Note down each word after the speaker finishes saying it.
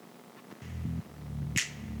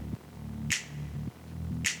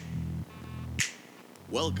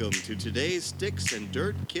Welcome to today's Sticks and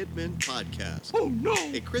Dirt Kidmin podcast. Oh no!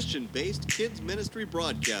 A Christian-based kids ministry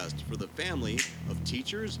broadcast for the family of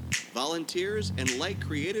teachers, volunteers, and light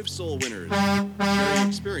creative soul winners, sharing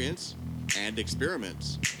experience and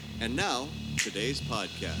experiments. And now, today's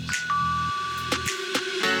podcast.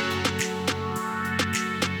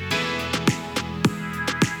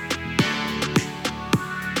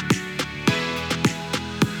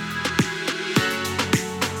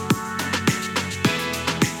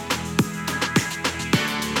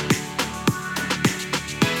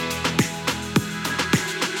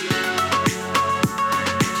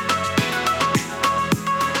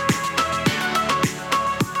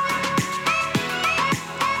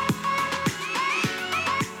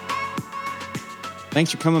 Thanks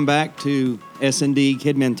for coming back to S&D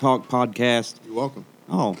Kidmin Talk podcast. You're welcome.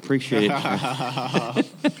 Oh, appreciate it.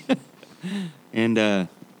 And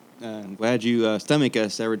I'm glad you stomach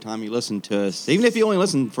us every time you listen to us. Even if you only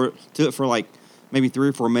listen to it for like maybe 3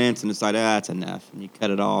 or 4 minutes and decide, that's enough, and you cut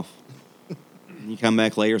it off. And you come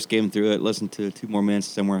back later, skim through it, listen to 2 more minutes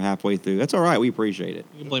somewhere halfway through. That's all right. We appreciate it.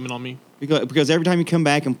 You can blame it on me. Because every time you come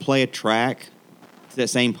back and play a track to that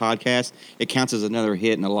same podcast, it counts as another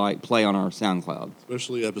hit and a play on our SoundCloud.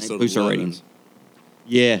 Especially episode Boost our 11. ratings.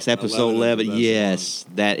 Yes, episode 11. is the best Yes,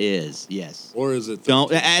 that is. Yes. Or is it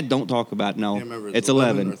 13? Don't talk about it. No. I can't remember. It's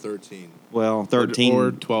 11 or 13. Well, 13.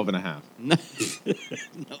 Or 12 and a half. No.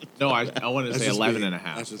 No, I wanted to say 11 and a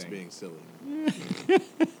half. That's just being silly.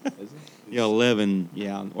 Yeah, 11.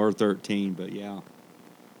 Yeah, or 13. But yeah.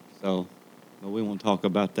 So, we won't talk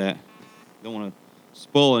about that. Don't want to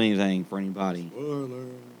spoil anything for anybody. Spoiler.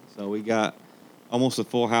 So we got almost a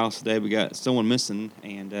full house today. We got someone missing,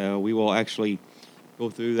 and we will actually go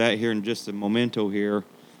through that here in just a momento here.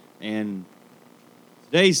 And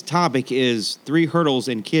today's topic is 3 hurdles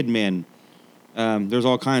in Kidmin. There's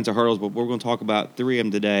all kinds of hurdles, but we're going to talk about 3 of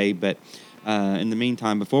them today. But in the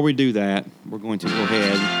meantime, before we do that, we're going to go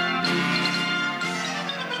ahead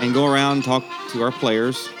and go around and talk to our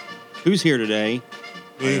players. Who's here today?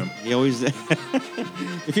 You always,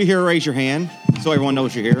 if you're here, raise your hand so everyone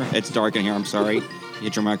knows you're here. It's dark in here. I'm sorry.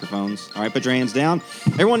 Get your microphones. All right, put your hands down.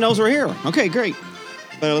 Everyone knows we're here. Okay, great.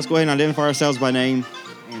 But let's go ahead and identify ourselves by name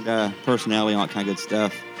and personality and all that kind of good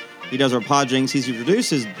stuff. He does our Podjinx. He's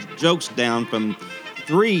reduced his jokes down from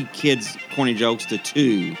 3 kids' corny jokes to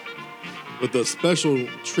 2. With a special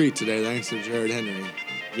treat today, thanks to Jared Henry.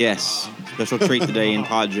 Yes, special treat today in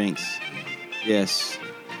Podjinx. Yes.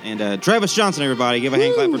 And Travis Johnson, everybody. Give a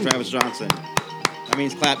hand clap for Travis Johnson. That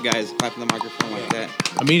means clap, guys. Clap in the microphone like that.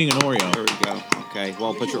 I'm eating an Oreo. There we go. Okay,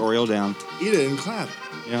 well, put your Oreo down. Eat it and clap.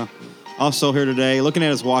 Yeah. Also here today, looking at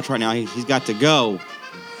his watch right now, he's got to go.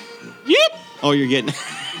 Yep. Oh, you're getting...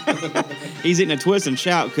 He's eating a Twist and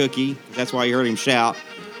Shout cookie. That's why you heard him shout.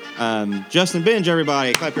 Justin Binge,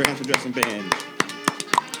 everybody. Clap your hands for Justin Binge.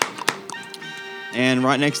 And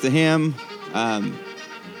right next to him...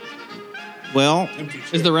 well,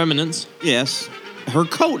 Is the remnants. yes, her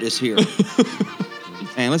coat is here.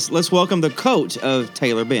 And let's welcome the coat of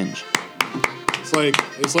Taylor Binge. It's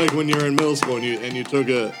like when you're in middle school and you took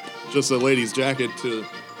just a lady's jacket to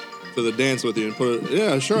the dance with you and put it.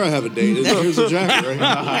 Yeah, sure, I have a date. Here's a jacket,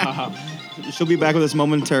 right? She'll be back with us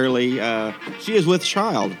momentarily. She is with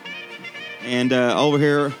child. And over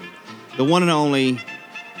here, the one and only,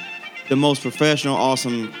 the most professional,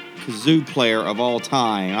 awesome kazoo player of all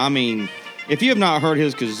time. I mean, if you have not heard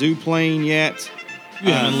his kazoo playing yet,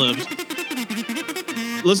 You haven't lived.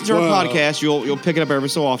 listen to our podcast. You'll pick it up every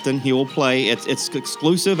so often. He will play. It's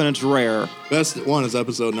exclusive and it's rare. Best one is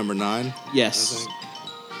episode number 9. Yes, I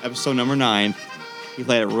think. episode number 9. He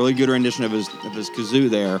played a really good rendition of his kazoo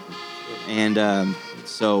there, and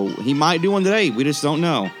so he might do one today. We just don't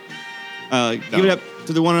know. Give it up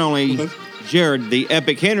to the one and only Jared, the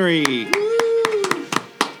Epic Henry.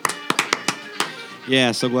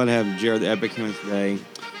 Yeah, so glad to have Jared, the Epic Henry today.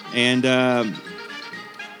 And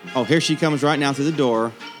here she comes right now through the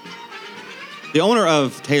door. The owner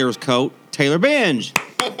of Taylor's Coat, Taylor Binge.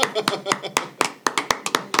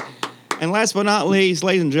 And last but not least,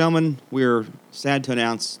 ladies and gentlemen, we're sad to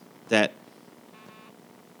announce that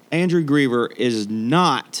Andrew Griever is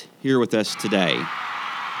not here with us today.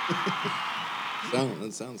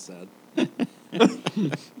 That sounds sad.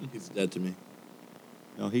 He's dead to me.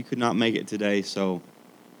 No, he could not make it today, so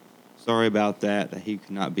sorry about that he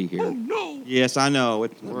could not be here. Oh, no. Yes, I know. We're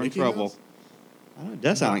in Mickey trouble. Mouse? I know, it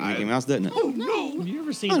does sound like Mickey Mouse, doesn't it? Oh, no. Have you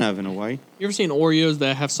ever seen... Kind of, in a way. You ever seen Oreos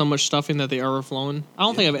that have so much stuffing that they are overflowing? I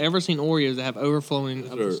don't think I've ever seen Oreos that have overflowing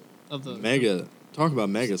of the... Mega. Talk about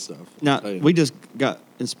mega stuff. Now, we just got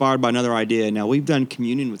inspired by another idea. Now, we've done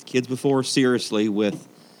communion with kids before, seriously, with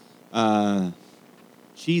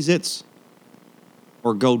Cheez-Its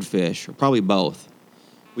or Goldfish, or probably both.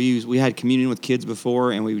 We had communion with kids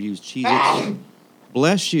before, and we would use Cheez-Its.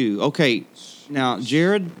 Bless you. Okay, now,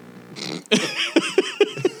 Jared,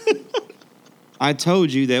 I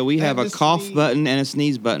told you that we have a cough button and a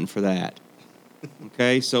sneeze button for that.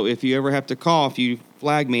 Okay, so if you ever have to cough, you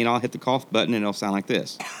flag me, and I'll hit the cough button, and it'll sound like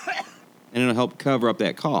this. And it'll help cover up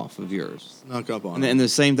that cough of yours. Snuck up on And, it. and the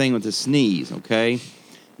same thing with the sneeze, okay?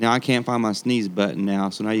 Now, I can't find my sneeze button now,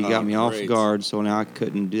 so now you got me off great. guard, so now I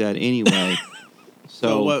couldn't do that anyway.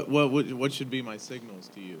 So So, what should be my signals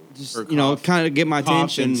to you? just, For cough, kind of get my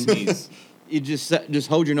cough and attention. sneeze. You just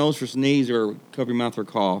hold your nose for sneeze or cover your mouth for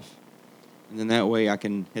cough. And then that way I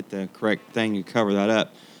can hit the correct thing to cover that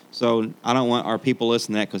up. So I don't want our people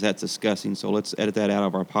listening to that because that's disgusting. So let's edit that out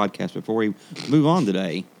of our podcast before we move on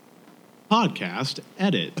today. Podcast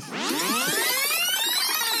edit.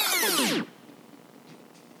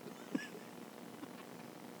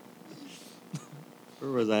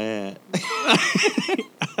 Where was I at?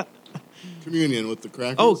 Communion with the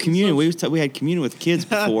crackers. Oh, and communion. stuff. We had communion with kids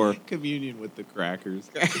before. Communion with the crackers.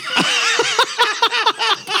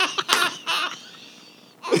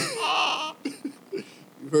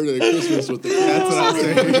 You've heard of Christmas with the That's what I'm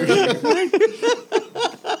saying.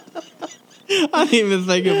 I didn't even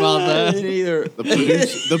think about that. Either.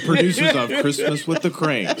 The producers of Christmas with the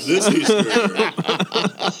Cranks. This Easter.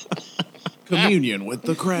 Communion with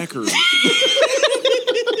the crackers.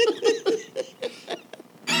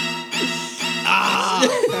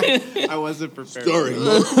 I wasn't prepared. Starring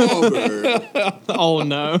Mark Wahlberg. Oh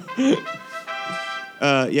no.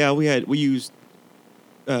 Yeah, we used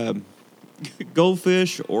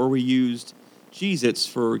Goldfish, or we used Cheez-Its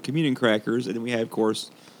for communion crackers, and then we had, of course,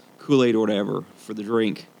 Kool-Aid or whatever for the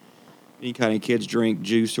drink. Any kind of kids drink,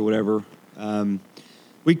 juice or whatever.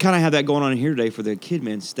 We kind of have that going on here today for the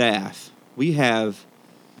KidMin staff. We have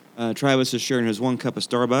Travis is sharing his 1 cup of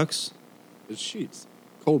Starbucks. It's sheets.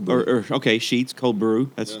 Cold brew. Okay, Sheets, cold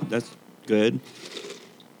brew. That's good.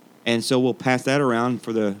 And so we'll pass that around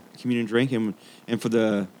for the communion drink, and for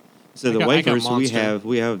the I got wafers, Monster.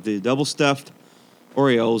 we have the double stuffed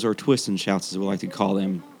Oreos, or twist and shouts as we like to call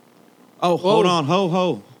them. Oh, hold on,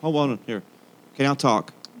 hold on here. Okay, now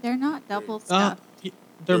talk. They're not double stuffed.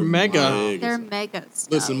 They're mega. big. They're mega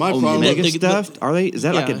stuffed. Listen, my Oh, problem. mega the- stuffed? Are they? Is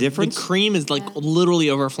that like a Yeah, difference? The cream is like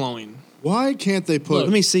literally overflowing. Why can't they put?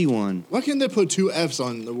 Let me see one. Why can't they put 2 F's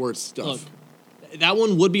on the word stuff? Look, that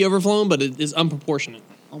one would be overflowing, but it is unproportionate.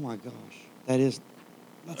 Oh my gosh, that's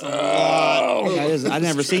a lot. That is. I've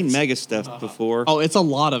never seen mega stuffed before. Oh, it's a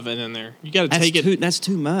lot of it in there. You got to take it. That's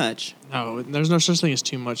too much. No, there's no such thing as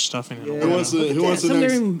too much stuffing in it. Who wants the some,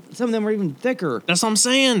 next? some of them are even thicker. That's what I'm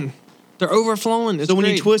saying. They're overflowing. It's So when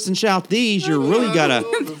you great. twist and shout these, you really gotta.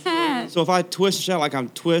 That. So if I twist and shout like I'm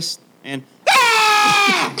twist and.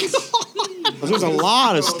 There's a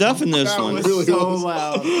lot of stuff in this one. Really So was.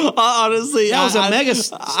 loud. Honestly, That was a mega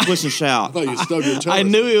twist and I shout. thought you stubbed your toe. I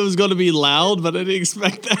knew it was going to be loud, but I didn't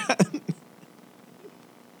expect that.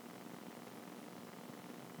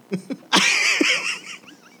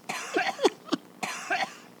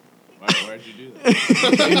 Why'd you do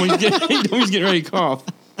that? He's getting ready to cough.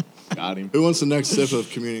 Got him. Who wants the next sip of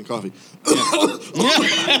communion coffee?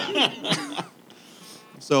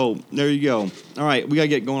 So there you go. All right, we gotta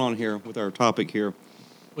get going on here with our topic here.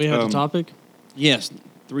 We have the topic. Yes,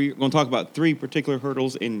 we're going to talk about 3 particular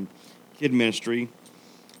hurdles in kid ministry,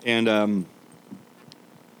 and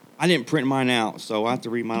I didn't print mine out, so I have to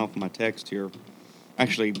read mine off my text here.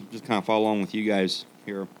 Actually, just kind of follow along with you guys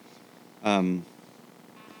here.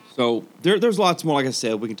 So there's lots more, like I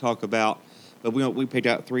said, we can talk about, but we picked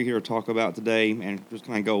out 3 here to talk about today, and just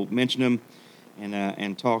kind of go mention them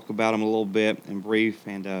and talk about them a little bit in brief,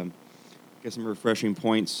 and get some refreshing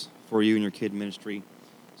points for you and your kid ministry.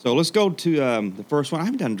 So let's go to the first one. I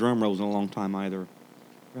haven't done drum rolls in a long time either.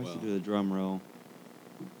 I have to do the drum roll.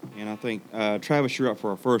 And I think, Travis, you're up for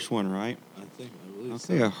our first one, right? I believe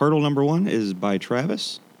Okay, hurdle number 1 is by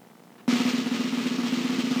Travis.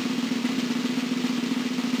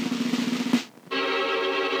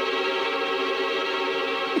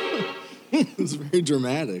 It's very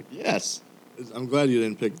dramatic. Yes. I'm glad you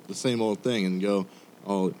didn't pick the same old thing and go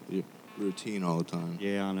all routine all the time.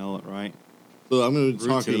 Yeah, I know it, right? So I'm going to be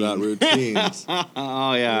talking about routines.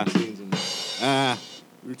 Oh, yeah.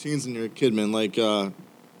 Routines in your kid, man. Like,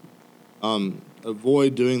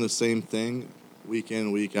 avoid doing the same thing week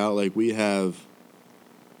in, week out. Like we have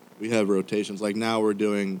rotations. Like now we're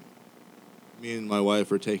doing. Me and my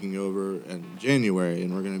wife are taking over in January,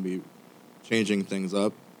 and we're going to be changing things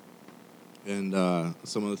up. And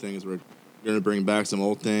some of the things we're going to bring back some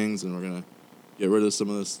old things, and we're going to get rid of some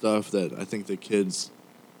of the stuff that I think the kids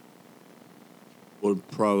would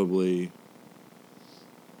probably,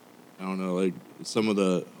 I don't know, like some of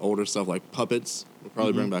the older stuff like puppets. We'll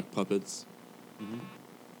probably bring back puppets.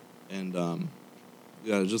 And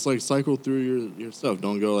yeah, just like cycle through your stuff.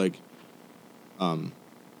 Don't go like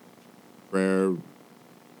prayer,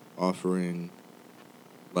 offering,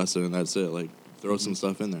 lesson, and that's it. Like throw some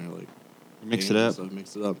stuff in there. Like Mix it up. Stuff,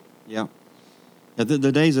 mix it up. Yeah.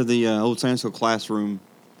 The days of the old Sunday school classroom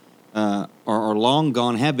are long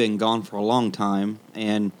gone, have been gone for a long time.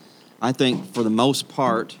 And I think for the most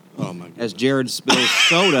part, Oh my as goodness. Jared spills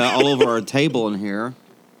soda all over our table in here.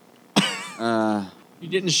 You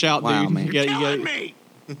didn't shout, Wow, dude. man. You got me.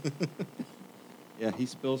 Yeah, he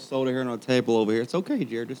spills soda here on our table over here. It's okay,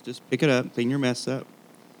 Jared. Just pick it up, clean your mess up.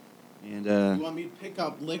 And You want me to pick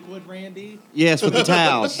up liquid, Randy? yes, with the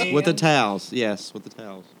towels. With the And- towels. Yes, with the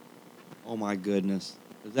towels. Oh my goodness.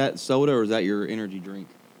 Is that soda or is that your energy drink?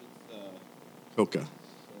 Coca.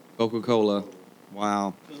 Coca-Cola.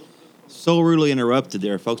 Wow. So rudely interrupted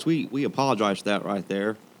there, folks. We apologize for that right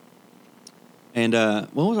there. And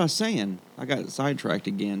what was I saying? I got sidetracked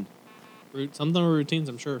again. Something with routines,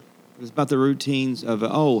 I'm sure. It was about the routines of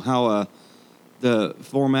how the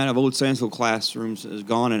format of old Sunday school classrooms is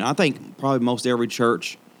gone, and I think probably most every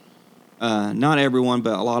church, not everyone,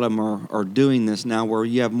 but a lot of them are doing this now, where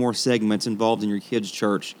you have more segments involved in your kids'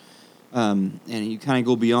 church, and you kind of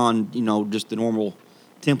go beyond just the normal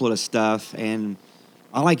template of stuff. And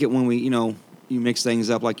I like it when you mix things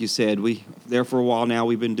up, like you said. We there for a while now.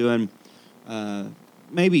 We've been doing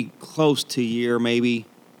maybe close to a year, maybe.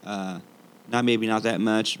 Not that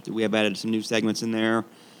much. We have added some new segments in there.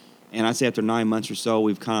 And I'd say after 9 months or so,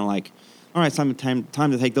 we've kind of like, all right, it's time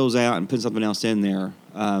to take those out and put something else in there.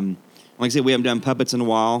 Like I said, we haven't done puppets in a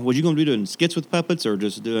while. Was you going to be doing skits with puppets or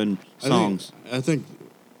just doing songs? I think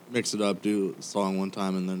mix it up, do a song one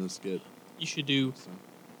time and then a skit. You should do So,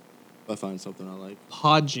 if I find something I like.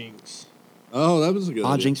 Podjinx. Oh, that was a good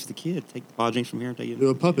idea. Podjinx for the kid. Take the Podjinx from here and take it. Do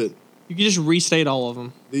a puppet. You could just restate all of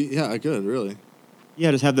them. Yeah, I could, really.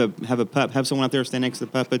 Yeah, just have someone out there stand next to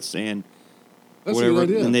the puppets and That's whatever. a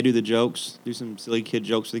good idea. And they do the jokes. Do some silly kid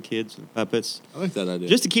jokes for the kids, for the puppets. I like that idea.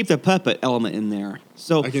 Just to keep the puppet element in there.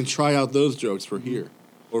 So I can try out those jokes for here,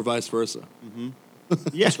 or vice versa.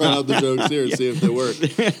 yeah, Try out the jokes here and see if they work.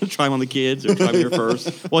 try them on the kids or try them here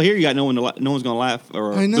first. Well, here you got no one's going to laugh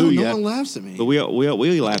or I know, boo no ya, one laughs at me. but we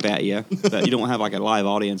laugh at you. But you don't have like a live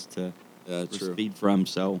audience to Yeah, true. feed from.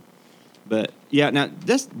 So, but yeah, now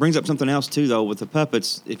this brings up something else too, though, with the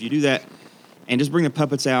puppets. If you do that and just bring the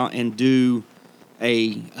puppets out and do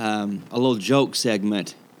a little joke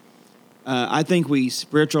segment. I think we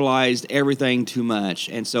spiritualized everything too much,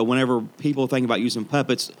 and so whenever people think about using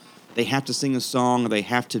puppets, they have to sing a song, or they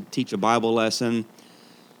have to teach a Bible lesson.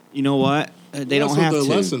 You know what? They don't have That's what to.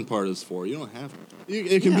 the lesson part is for. You don't have to.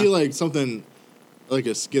 It can be like something, like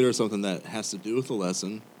a skit or something that has to do with the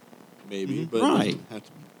lesson, maybe, but it Right. doesn't have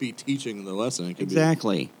to be teaching the lesson. It could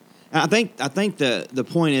Exactly. And I think the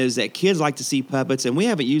point is that kids like to see puppets, and we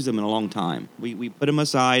haven't used them in a long time. We put them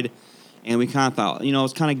aside, and we kind of thought,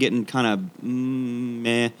 it's kind of getting kind of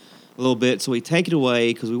meh a little bit. So we take it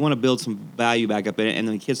away because we want to build some value back up in it, and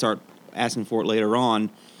then the kids start asking for it later on.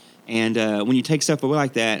 And when you take stuff away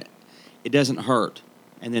like that, it doesn't hurt.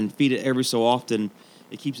 And then feed it every so often,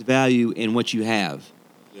 it keeps value in what you have.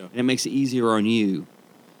 Yeah. And it makes it easier on you.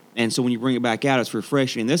 And so when you bring it back out, it's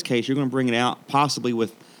refreshing. In this case, you're going to bring it out possibly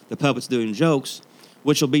with the puppets doing jokes,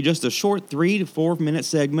 which will be just a short 3 to 4 minute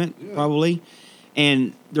segment, probably.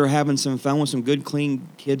 And they're having some fun with some good, clean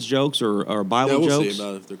kids' jokes or Bible Yeah, we'll jokes. see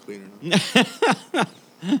about if they're clean or not.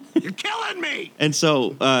 You're killing me. And so,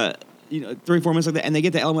 3 or 4 minutes like that, and they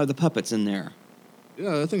get the element of the puppets in there.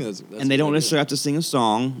 Yeah, I think that's And a they good don't idea. necessarily have to sing a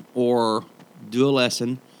song or do a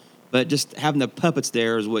lesson, but just having the puppets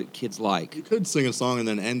there is what kids You like. could sing a song and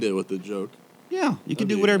then end it with a joke. Yeah, you can That'd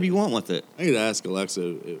do be- whatever you want with it. I need to ask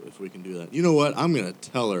Alexa if we can do that. You know what? I'm gonna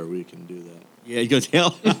tell her we can do that. Yeah, you go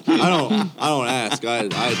tell. I don't ask. I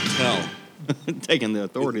tell. Taking the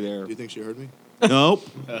authority there. Do you think she heard me? Nope.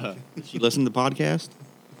 Did she listen to the podcast?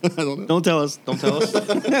 I don't know. Don't tell us. Don't tell us.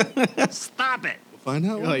 Stop it. We'll find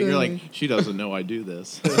out. You're one day. like, she doesn't know I do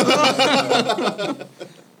this.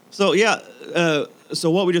 So yeah,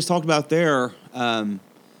 so what we just talked about there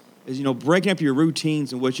is breaking up your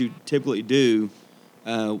routines and what you typically do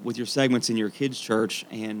with your segments in your kids' church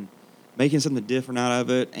and making something different out of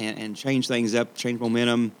it and change things up, change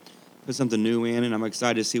momentum, put something new in. And I'm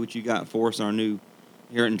excited to see what you got for us in our new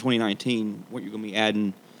here in 2019. What you're going to be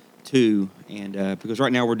adding to, and because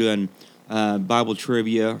right now we're doing Bible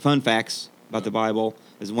trivia, fun facts about the Bible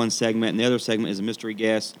is one segment, and the other segment is a mystery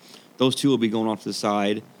guess. Those two will be going off to the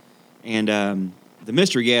side. And the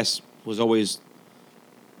mystery guess was always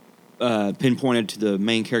pinpointed to the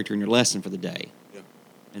main character in your lesson for the day. Yeah.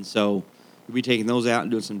 And so we'll be taking those out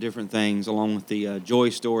and doing some different things along with the Joy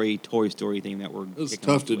Story, Toy Story thing that we're. It was kicking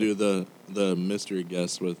tough off to with. do the mystery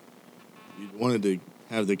guess with. You wanted to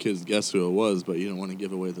have the kids guess who it was, but you didn't want to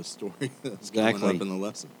give away the story that's coming Exactly. up in the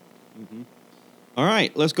lesson. All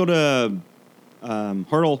right, let's go to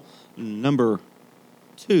hurdle number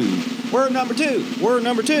 2. Word number 2. Word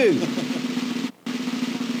number 2.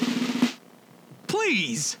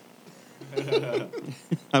 Please.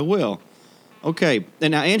 I will. Okay.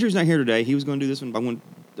 And now Andrew's not here today. He was going to do this one, but I'm going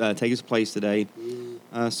to take his place today.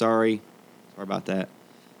 Sorry about that.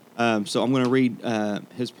 So I'm going to read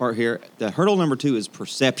his part here. The hurdle number 2 is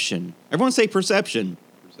perception. Everyone say perception.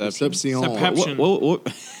 Perception. Perception.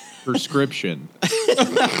 What? Prescription.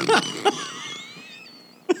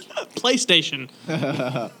 PlayStation.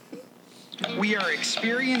 We are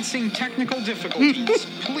experiencing technical difficulties.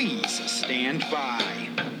 Please stand by.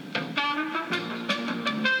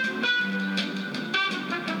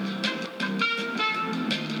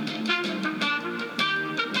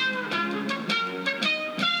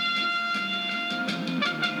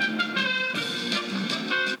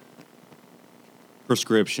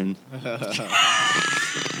 Prescription.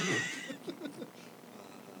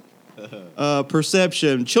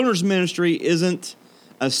 Perception. Children's ministry isn't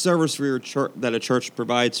a service for your church that a church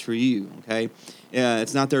provides for you. Okay,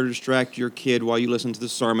 it's not there to distract your kid while you listen to the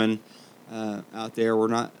sermon out there. We're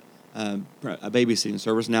not a babysitting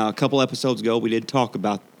service. Now, a couple episodes ago, we did talk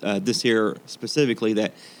about this here specifically,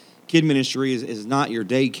 that kid ministry is not your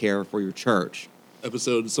daycare for your church.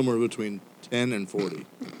 Episode somewhere between 10 and 40.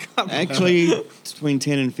 Actually, it's between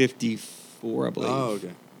 10 and 54, I believe. Oh,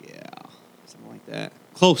 okay. Yeah, something like that.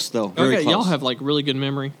 Close, though. Very Okay, close. y'all have like really good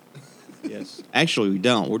memory. Yes. Actually, we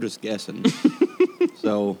don't. We're just guessing.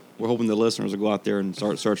 So we're hoping the listeners will go out there and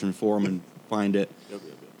start searching for them and find it. Yep.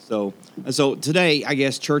 So today, I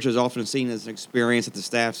guess church is often seen as an experience that the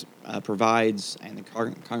staff provides and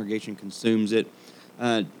the congregation consumes it.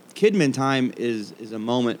 Kidmin time is a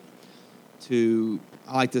moment to,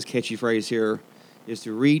 I like this catchy phrase here, is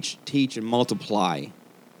to reach, teach, and multiply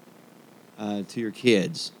to your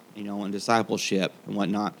kids, and discipleship and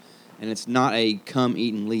whatnot. And it's not a come,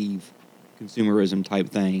 eat, and leave consumerism type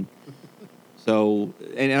thing. So,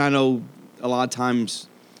 and I know a lot of times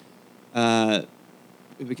it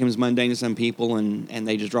becomes mundane to some people, and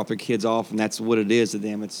they just drop their kids off, and that's what it is to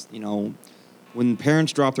them. It's, when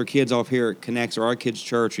parents drop their kids off here at Connects or our kids'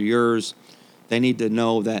 church or yours, they need to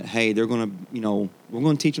know that, hey, they're going to, we're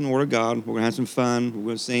going to teach them the Word of God. We're going to have some fun. We're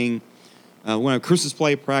going to sing. We're going to have Christmas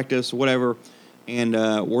play practice, whatever. And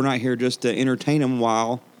we're not here just to entertain them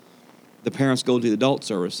while the parents go to the adult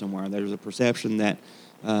service somewhere. There's a perception that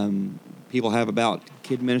people have about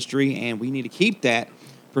kid ministry, and we need to keep that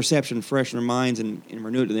perception fresh in their minds and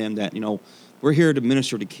renew it to them that, we're here to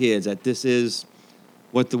minister to kids, that this is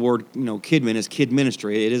what the word, kidmin is, kid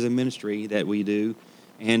ministry. It is a ministry that we do.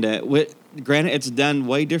 And granted, it's done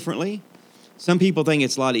way differently. Some people think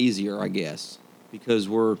it's a lot easier, I guess, because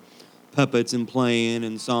we're puppets and playing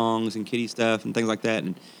and songs and kiddie stuff and things like that.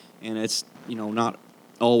 And it's, not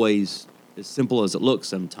always as simple as it looks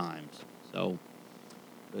sometimes. So,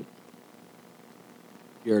 but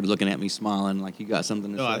you're looking at me smiling like you got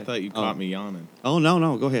something to say. No, I thought you caught me yawning. Oh,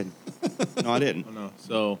 no, go ahead. No, I didn't. Oh, no.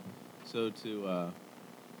 So to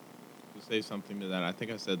say something to that, I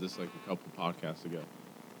think I said this like a couple podcasts ago.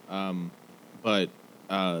 But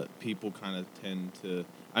people kind of tend to,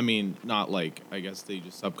 not like, I guess they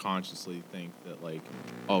just subconsciously think that like,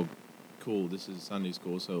 oh, cool, this is Sunday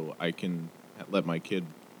school, so I can let my kid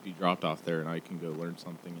be dropped off there and I can go learn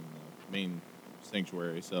something in the main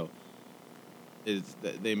sanctuary. So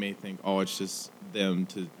they may think, oh, it's just them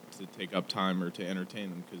to take up time or to entertain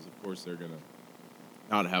them, because of course they're going to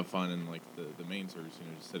not have fun in like the main service,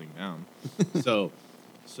 just sitting down.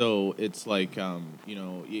 So it's like,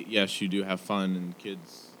 yes, you do have fun, and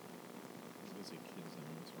kids. I was gonna say kids. I don't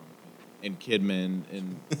know what's wrong with me. And Kidmin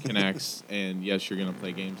and Connects, and yes, you're gonna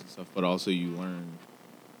play games and stuff, but also you learn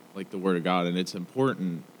like the Word of God, and it's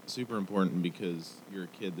important, super important, because you're a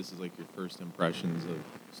kid. This is like your first impressions of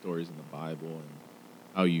stories in the Bible and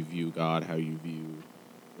how you view God, how you view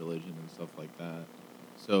religion and stuff like that.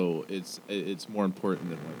 So it's more important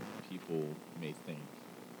than what people may think.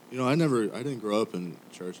 I didn't grow up in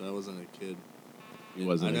church. I wasn't a kid. You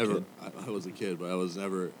wasn't a kid? I was a kid, but I was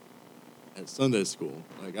never at Sunday school.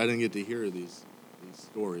 Like, I didn't get to hear these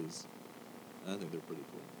stories. I think they're pretty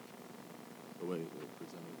cool, the way they're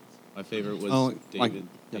presented. My favorite was David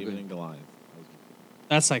good. and Goliath.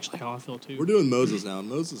 That's actually how I feel too. We're doing Moses now.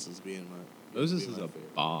 Moses is being my Moses is my a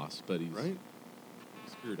favorite. boss, but he's Right?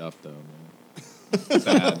 screwed up though, man.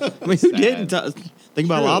 Sad. I mean, who didn't? Think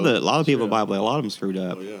about True. a lot of people in the True. Bible. A lot of them screwed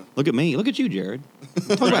up. Oh, yeah. Look at me. Look at you, Jared.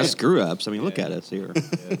 Talk about screw ups. I mean, look at us here. Yeah,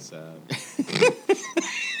 it's sad.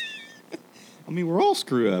 I mean, we're all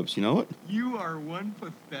screw ups. You know what? You are one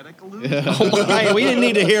pathetic loser. Hey, we didn't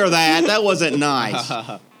need to hear that. That wasn't nice.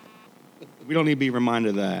 We don't need to be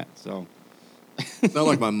reminded of that. So, Not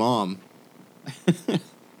like my mom.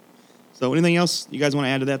 so anything else you guys want to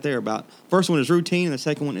add to that? There about first one is routine, and the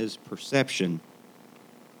second one is perception.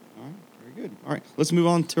 All right, very good. All right, let's move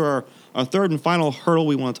on to our third and final hurdle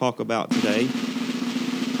we want to talk about today.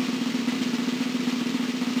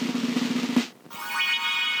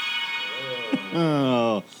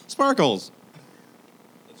 Oh, Sparkles.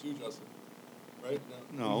 That's you, Justin. Right?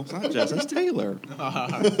 No, it's not Jess. That's Taylor.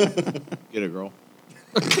 Get it, girl.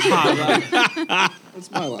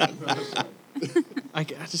 That's my line. I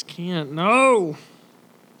just can't. No.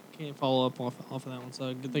 Can't follow up off of that one.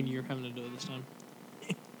 So good thing you're having to do it this time.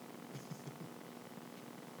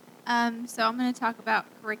 So I'm going to talk about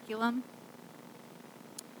curriculum.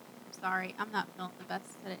 Sorry, I'm not feeling the best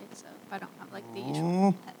today, so if I don't have like the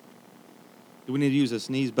usual. Do we need to use a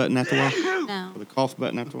sneeze button after a while? No. Or the cough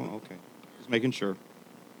button after a while? Okay. Just making sure.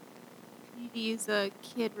 You need to use a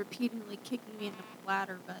kid repeatedly kicking me in the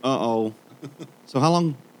bladder, but Uh-oh. So how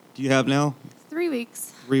long do you have now? 3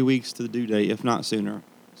 weeks. 3 weeks to the due date, if not sooner.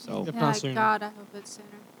 So If Yeah, not sooner. God, I hope it's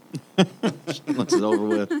sooner. once it's over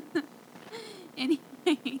with.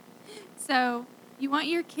 Anyway, so you want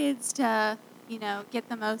your kids to, get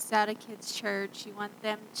the most out of kids' church. You want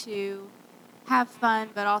them to have fun,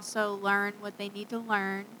 but also learn what they need to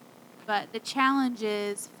learn. But the challenge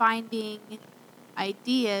is finding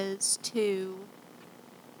ideas to,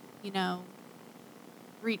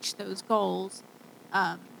 reach those goals.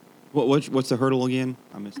 What's the hurdle again?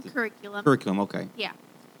 I missed it. Curriculum. Curriculum, okay. Yeah.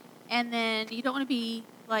 And then you don't want to be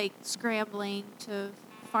like scrambling to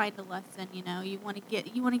find a lesson, You want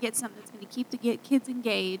to get something that's going to keep the kids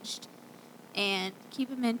engaged and keep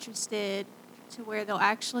them interested to where they'll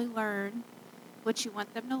actually learn what you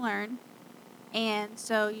want them to learn. And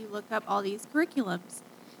so you look up all these curriculums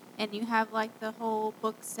and you have like the whole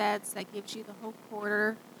book sets that gives you the whole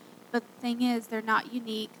quarter. But the thing is, they're not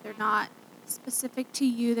unique. They're not specific to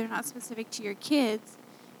you. They're not specific to your kids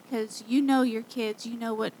because you know your kids. You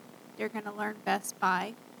know what they're going to learn best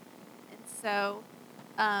by. And so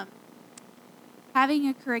having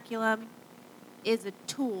a curriculum is a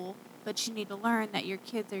tool, but you need to learn that your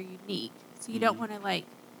kids are unique. So you don't want to like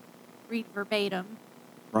read verbatim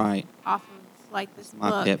Right. off of like this My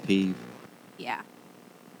book. pet peeve. Yeah.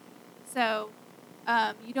 So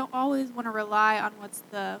you don't always want to rely on what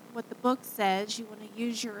the book says. You want to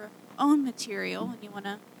use your own material, and you want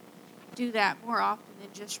to do that more often than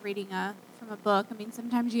just reading from a book. I mean,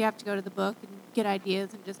 sometimes you have to go to the book and get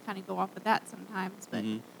ideas and just kind of go off of that sometimes, but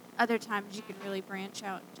other times you can really branch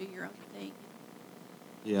out and do your own thing.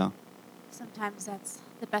 Yeah. Sometimes that's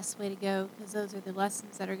the best way to go because those are the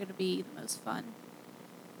lessons that are going to be the most fun.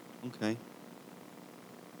 Okay.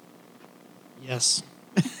 Yes.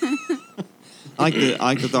 I like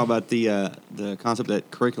the thought about the concept that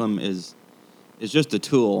curriculum is just a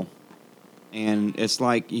tool, and it's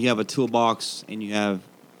like you have a toolbox and you have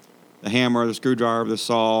the hammer, the screwdriver, the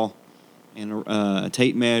saw, and a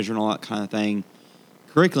tape measure and all that kind of thing.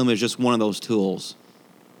 Curriculum is just one of those tools.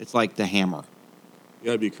 It's like the hammer. You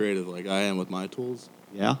gotta be creative, like I am with my tools.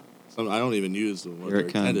 Yeah. I don't even use what Here they're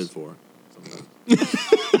it comes. intended for. Sometimes.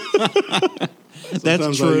 That's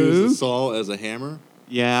Sometimes I true. use a saw as a hammer.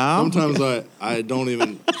 Yeah. Sometimes I don't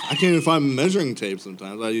even I can't even find measuring tape.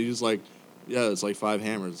 Sometimes I use it's like 5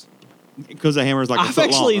 hammers. Because the hammer is like a I've foot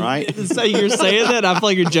actually, long, right? so you're saying that, I feel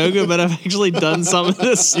like you're joking, but I've actually done some of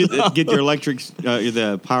this stuff. Get your electric,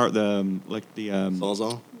 the power, the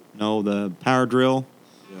Sawzall. no, the power drill.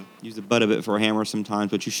 Yeah. Use the butt of it for a hammer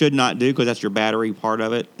sometimes, but you should not do because that's your battery part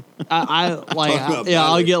of it. I'll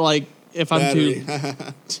battery. get like, if I'm Battery.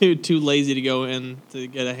 too lazy to go in to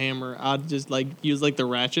get a hammer, I'll just like use like the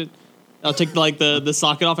ratchet. I'll take like the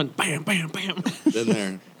socket off and bam, bam, bam. Been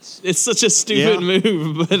there. It's such a stupid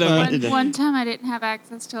move, but One time I didn't have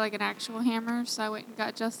access to like an actual hammer, so I went and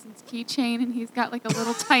got Justin's keychain, and he's got like a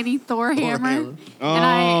little tiny Thor hammer. hammer. And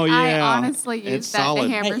I yeah. honestly It's used that to solid.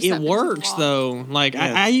 hammer Hey, it something works wall. though. Like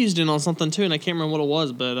Yes. I used it on something too, and I can't remember what it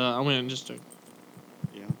was, but I went and just.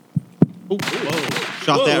 Yeah. Oh,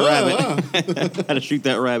 Shot Whoa, that whoa, rabbit. Had to shoot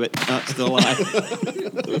that rabbit. Still alive.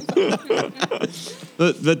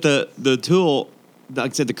 but the tool,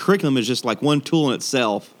 like I said, the curriculum is just like one tool in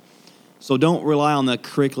itself. So don't rely on the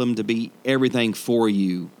curriculum to be everything for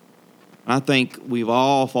you. I think we've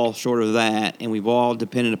all fall short of that, and we've all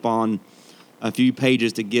depended upon a few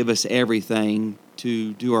pages to give us everything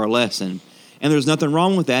to do our lesson. And there's nothing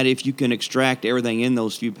wrong with that if you can extract everything in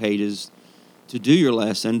those few pages to do your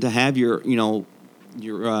lesson, to have your,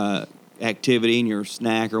 your activity and your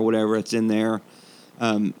snack or whatever that's in there,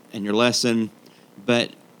 and your lesson.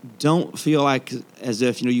 But don't feel like as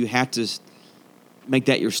if, you have to make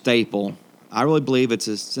that your staple. I really believe it's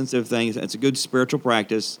a sensitive thing. It's a good spiritual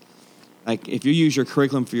practice. Like if you use your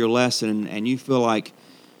curriculum for your lesson and you feel like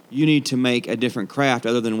you need to make a different craft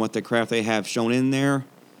other than what the craft they have shown in there,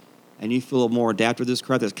 and you feel more adapted to this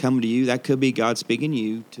craft that's coming to you, that could be God speaking to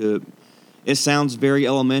you to. It sounds very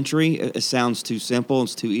elementary. It sounds too simple.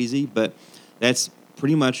 It's too easy, but that's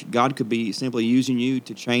pretty much God could be simply using you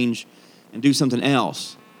to change and do something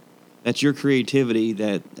else. That's your creativity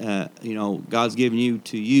that God's given you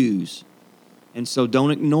to use, and so don't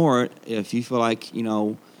ignore it. If you feel like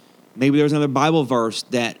maybe there's another Bible verse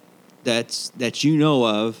that you know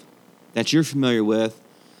of, that you're familiar with,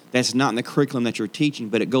 that's not in the curriculum that you're teaching,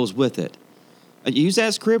 but it goes with it. Use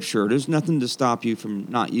that scripture. There's nothing to stop you from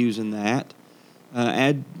not using that.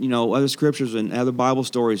 Add, other scriptures and other Bible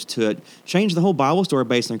stories to it. Change the whole Bible story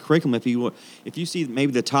based on curriculum. If you see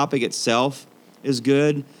maybe the topic itself is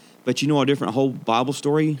good, but a different whole Bible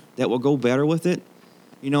story that will go better with it,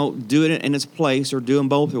 do it in its place or do them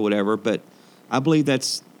both or whatever. But I believe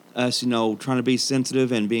that's us, trying to be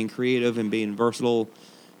sensitive and being creative and being versatile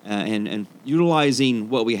and utilizing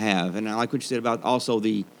what we have. And I like what you said about also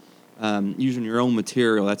the using your own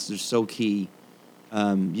material. That's just so key.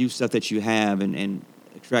 Use stuff that you have and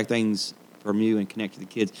extract things from you and connect to the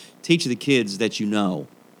kids. Teach the kids that you know.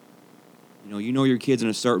 You know your kids in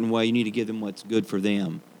a certain way. You need to give them what's good for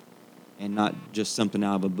them and not just something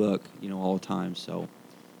out of a book, all the time. So,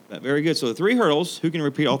 but very good. So the 3 hurdles. Who can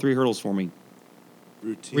repeat all 3 hurdles for me?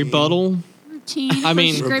 Routine. Rebuttal. Routine. I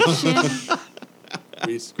mean- prescription.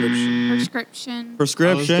 Prescription.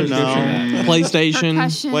 Prescription, no. PlayStation.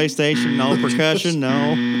 Percussion. PlayStation, no. Percussion,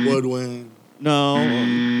 no. Woodwind.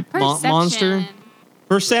 No. Perception. Monster.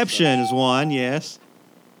 Perception is one, yes.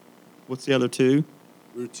 What's the other 2?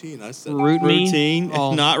 Routine. I said. Root me. Routine.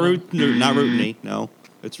 Oh. Not routine. No,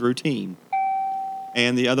 it's routine.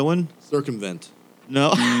 And the other one? Circumvent.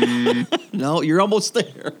 No. No, you're almost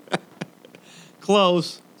there.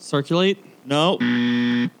 Close. Circulate. No.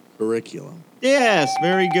 Curriculum. Yes,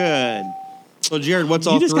 very good. So, Jared, what's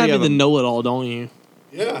all You just 3 gotta of be the them? know-it-all, don't you?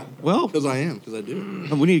 Yeah. Well, Because I do.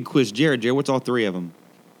 we need to quiz Jared. Jared, what's all 3 of them?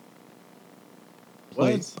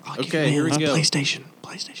 What? Okay, here we go. PlayStation.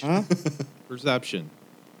 Huh? Perception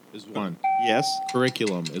is 1. Yes.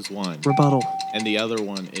 Curriculum is 1. Rebuttal. And the other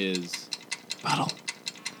one is Rebuttal.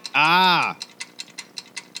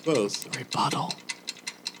 Close. Rebuttal.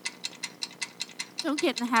 Don't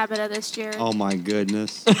get in the habit of this, Jared. Oh, my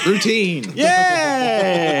goodness. routine.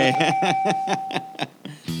 Yay!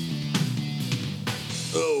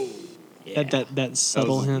 Oh. That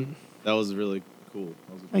subtle was- hint. That was really cool.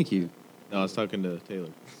 That was a Thank you. No, I was talking to Taylor.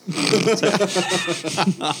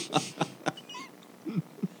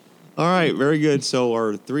 All right, very good. So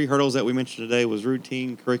our 3 hurdles that we mentioned today was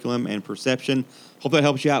routine, curriculum, and perception. Hope that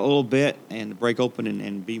helps you out a little bit and break open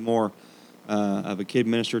and be more of a kid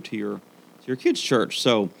minister to your kids' church.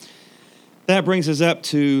 So that brings us up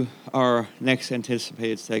to our next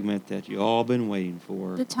anticipated segment that you all been waiting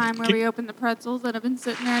for. The time where we open the pretzels that have been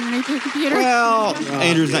sitting there underneath your computer. Well,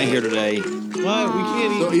 Andrew's not here today. What? We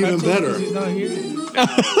can't So even better. He's not here.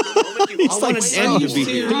 He's like Andrew to be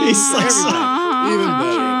here. He's like, Even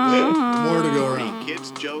better. More to go around.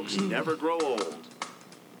 Kids' jokes never grow old.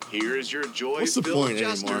 Here's your What's the joy-filled point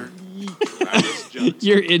jester, anymore? Travis Johnson.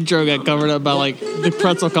 your intro got covered up by like the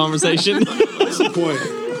pretzel conversation. What's the point?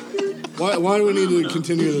 Why do we need to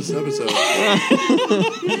continue this episode?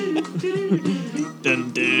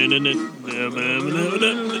 Dun, dun, dun, dun,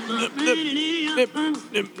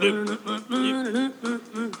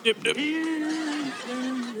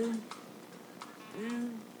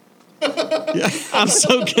 I'm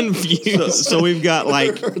so confused. So we've got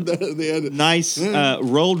like the end. nice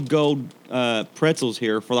rolled gold pretzels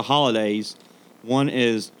here for the holidays. One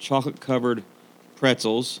is chocolate covered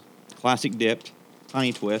pretzels, classic dipped,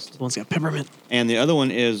 tiny twist, One's got peppermint. and the other one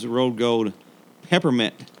is rolled gold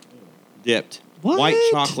peppermint dipped, What? white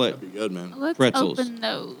chocolate, That'd be good, man. Let's pretzels. open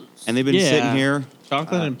those. and they've been Yeah. sitting here.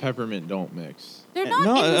 Chocolate and peppermint don't mix. They're not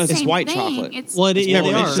no, in the it's same white thing. chocolate. It's Well, It's yeah, they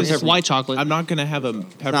peppermint. are. It's It's peppermint. white chocolate. I'm not gonna have a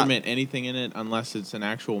peppermint anything in it unless it's an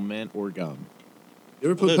actual mint or gum. You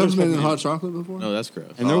ever put There's peppermint in peppermint. hot chocolate before? No, that's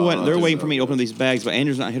gross. And they're Oh, they're okay. waiting for me to open these bags, but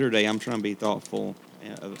Andrew's not here today. I'm trying to be thoughtful,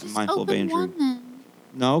 just mindful of open Andrew. one then.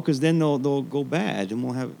 No, because then they'll go bad, and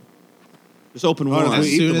we'll have. Just open Oh, no, one. As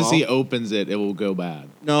eat soon them as he all. opens it, it will go bad.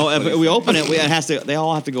 No, if we open it, they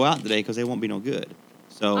all have to go out today because they won't be no good.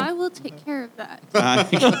 So, I will take care of that.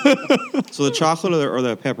 so the chocolate or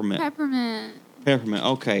the peppermint? Peppermint. Peppermint.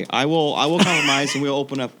 Okay, I will compromise and we'll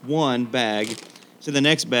open up one bag. So the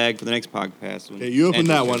next bag for the next podcast. When Okay, you open Andrew's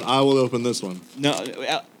that here. one. I will open this one. No,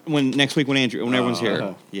 when next week when everyone's here.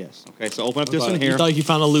 okay. Yes. Okay, so open up this Okay. one You here. thought you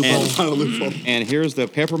found a loophole. And- Kind of loophole. And here's the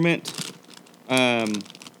peppermint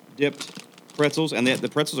dipped pretzels, and the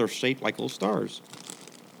pretzels are shaped like little stars.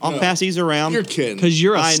 I'll No. pass these around. You're kidding. Because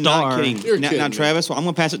you're a I'm star. not kidding. You're now, kidding now, me. Travis, well, I'm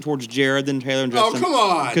going to pass it towards Jared, then Taylor, and Oh, Justin. come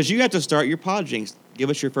on. Because you have to start your pod jinx. Give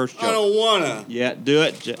us your first joke. I don't wanna. Yeah, do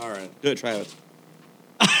it. All right. Do it, Travis.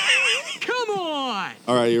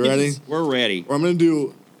 All right, you ready? We're ready. Or I'm gonna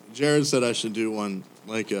do. Jared said I should do one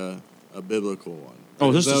like a biblical one. Oh,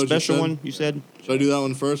 is Is this that a what you special said? one you said? Should I do that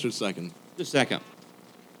one first or second? Just a second.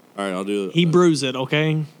 All right, I'll do it. He brews it,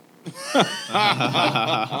 okay? That's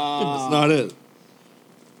not it.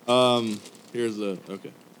 Here's the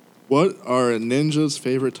okay. What are a ninja's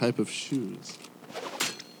favorite type of shoes?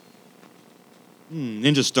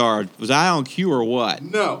 Ninja Star. Was I on cue or what?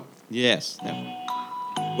 No, Yes. No.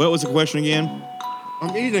 What was the question again?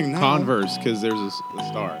 I'm eating now. Converse, because there's a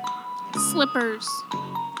star. Slippers.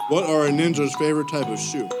 What are a ninja's favorite type of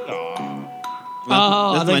shoe?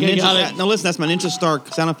 Oh, I think I got it. No, listen, that's my Ninja Star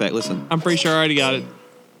sound effect. Listen. I'm pretty sure I already got it.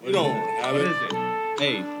 You don't have What it. is it?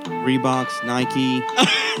 Hey, Reeboks, Nike,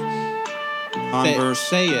 Converse.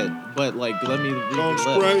 say it, but like, let me read Don't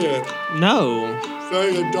the spray list. it. No.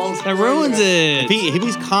 Say it. Don't. That spray ruins it. If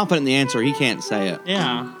he's confident in the answer, he can't say it.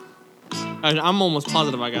 Yeah. I'm almost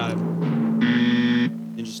positive I got it.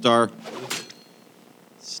 Ninja Star.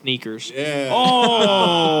 Sneakers. Yeah.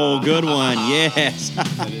 Oh, good one. Yes.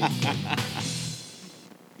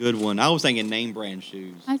 Good one. I was thinking name brand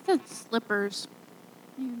shoes. I said slippers.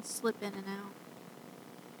 You can slip in and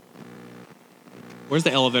out. Where's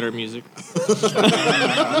the elevator music?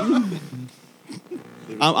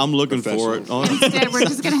 I'm looking for it. Oh, Instead, we're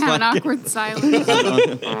just going to have an awkward silence.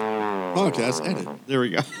 Podcast edit. there we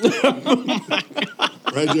go.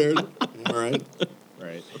 Right, Jared? All right.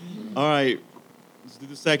 Right. All right. Let's do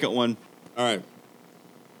the second one. All right.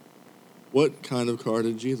 What kind of car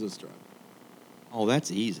did Jesus drive? Oh,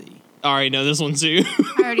 that's easy. I already know this one too.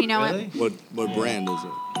 I already know Really? it. What brand is it?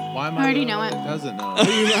 Why am I already the know one it. that doesn't know?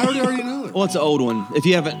 I already know it. Well, it's an old one. If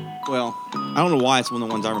you haven't, well, I don't know why it's one of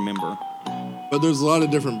the ones I remember. But there's a lot of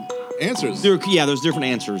different answers. There's different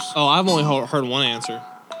answers. Oh, I've only heard one answer.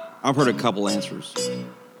 I've heard a couple answers.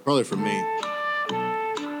 Probably from me.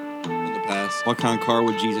 In the past. What kind of car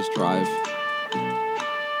would Jesus drive?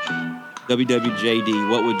 WWJD,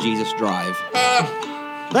 what would Jesus drive?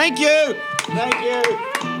 Thank you! Thank you!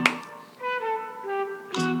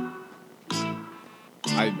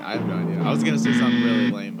 I have no idea. I was gonna say something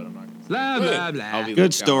really lame, but I'm not gonna say Blah, it. blah, I'll be Good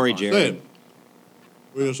like, story, "Yeah, fine." Jared. Say it.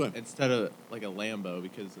 What are you going to say? Instead of like a Lambo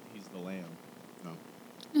because he's the lamb.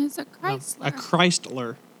 It's a Chrysler. A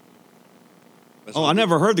Chrysler. That's Oh, not I've good.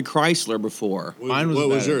 never heard the Chrysler before. What, Mine was what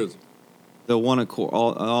was better. yours? The one Accord.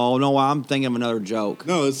 Oh, no, I'm thinking of another joke.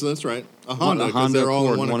 No, that's right. A Honda. A 'cause Honda they're all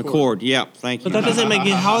Accord. in one accord. Accord. Yep, thank you. But that doesn't make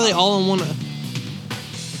it. How are they all in one?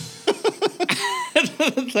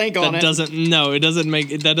 Think on That it. doesn't. No, it doesn't make.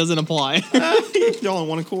 That doesn't apply. They're all in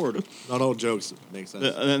one accord. Not all jokes make sense.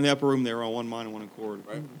 In the upper room, they were on one mind and one accord.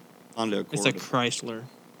 Right. Honda Accord. It's a Chrysler.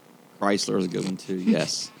 Chrysler is a good one too.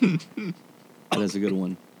 Yes, that is a good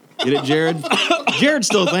one. Get it, Jared? Jared's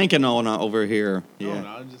still thinking on over here. No, Yeah. no,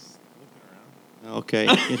 I'm just looking Okay.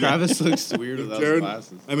 around. Travis looks weird without his Jared,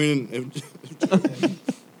 glasses. I mean,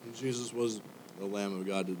 if Jesus was the Lamb of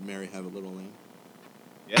God, did Mary have a little lamb?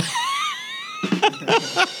 Yeah.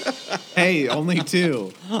 Hey, only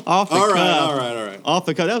two. Off the All cuff. right, all right, all right. Off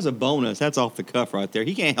the cuff. That was a bonus. That's off the cuff right there.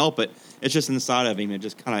 He can't help it. It's just inside of him. It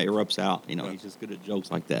just kind of erupts out. You know, he's just good at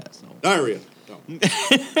jokes like that. So Diarrhea. No.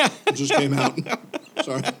 It just came out.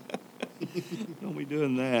 Sorry. don't be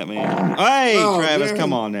doing that, man. Hey, Oh, Travis, man.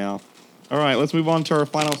 come on now. All right, let's move on to our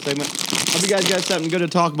final segment. Hope you guys got something good to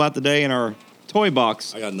talk about today in our toy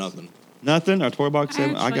box. I got nothing. Nothing? Our toy box I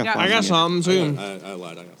segment? actually got- I got something too. I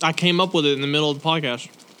lied. I got I came up with it in the middle of the podcast.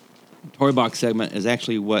 Toy box segment is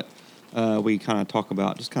actually what we kind of talk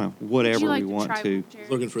about, just kind of Would whatever you like we want try to one, Jared?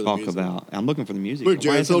 looking for the talk music. about. I'm looking for the music. Quick, Why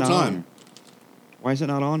Jared, is it fill not time. on here? Why is it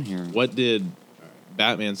not on here? What did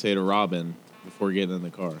Batman say to Robin before getting in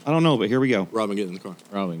the car? I don't know, but here we go. Robin, get in the car.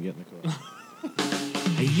 Robin, get in the car.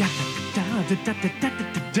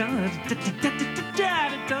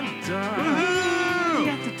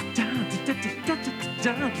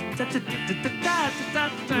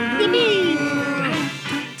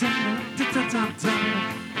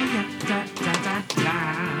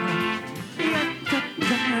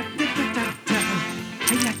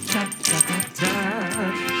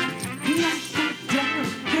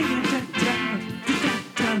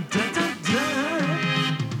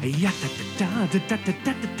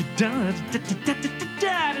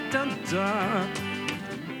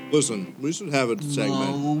 Listen, we should have a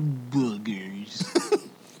segment. boogers.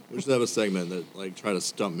 We should have a segment that like try to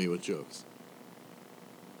stump me with jokes.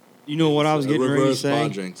 You know what I was getting ready to reverse say?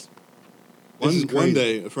 Bojangles. This is One crazy.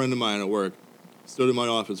 day, a friend of mine at work stood in my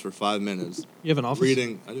office for 5 minutes You have an office?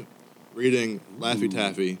 reading Laffy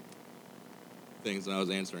Taffy things, and I was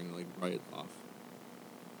answering like right off.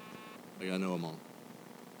 Like I know them all.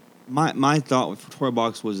 My thought for Toy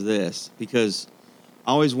Box was this, because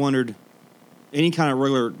I always wondered, any kind of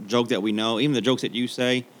regular joke that we know, even the jokes that you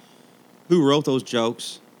say, who wrote those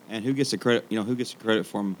jokes and who gets the credit? You know, who gets the credit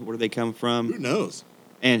for them? Where do they come Who from? knows?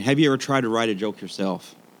 And have you ever tried to write a joke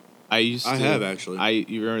yourself? I have, actually.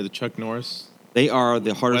 You remember the Chuck Norris They are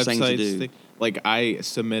the hardest thing to websites do. thing? Like I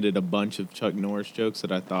submitted a bunch of Chuck Norris jokes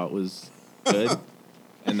that I thought was good,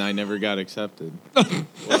 and I never got accepted.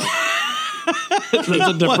 It's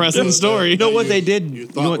a depressing story. You know what they did? You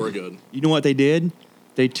know thought what, were good. You know what they did?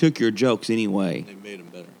 They took your jokes anyway, They made them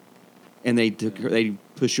better. and they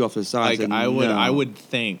pushed you off to the side. Like and said, I "No." would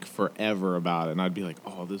think forever about it, and I'd be like,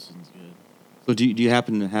 "Oh, this one's good." So do you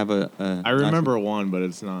happen to have a I remember one, but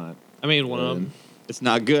it's not. I made one of them. It's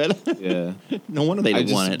not good. Yeah. No wonder they I didn't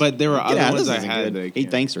just- want it. but there were other ones this I isn't had good. that I He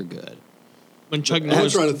can't. thinks are good. When Chuck I'll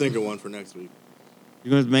Norris, try to think of one for next week.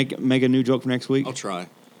 You're going to make a new joke for next week? I'll try.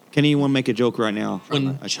 Can anyone make a joke right now?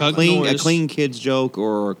 When a Chuck clean, Norris- a clean kids joke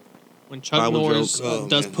or when Chuck Bible Norris joke. Oh,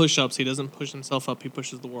 does man. push-ups, he doesn't push himself up. He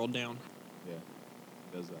pushes the world down. Yeah.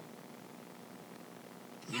 He does that.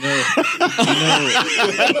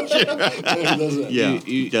 yeah,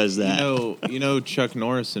 he does that. You know, Chuck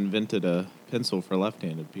Norris invented a pencil for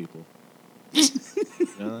left-handed people. You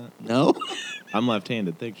know that? No? I'm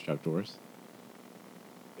left-handed. Thanks, Chuck Norris.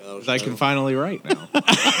 Yeah, that was 'Cause I can finally write now.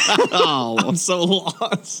 Oh, I'm so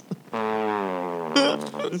lost.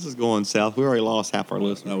 this is going south. We already lost half our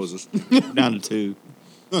listeners. That was just Down to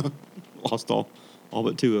 2. Lost all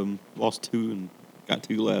but 2 of them. Lost 2 and got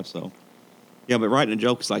 2 left. So, yeah, but writing a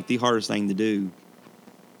joke is like the hardest thing to do.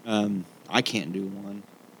 I can't do one.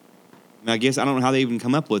 I mean, I guess I don't know how they even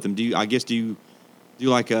come up with them. Do you do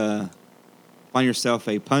like find yourself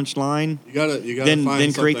a punchline, you gotta then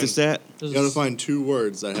find create the something- set? You gotta find 2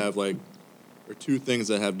 words that have like, or 2 things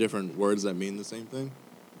that have different words that mean the same thing.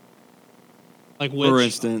 Like which? For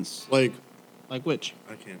instance, Like Like which?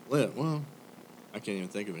 I can't. Well, I can't even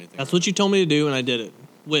think of anything. That's what you told me to do, and I did it.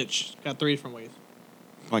 Which got 3 different ways.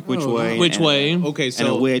 like which Oh, way? Which and- way? Okay, And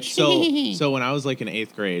so a witch. So when I was like in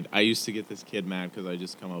 8th grade, I used to get this kid mad because I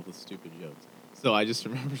just come up with stupid jokes. So I just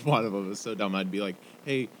remembered one of them was so dumb. I'd be like,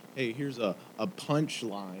 "Hey, here's a punch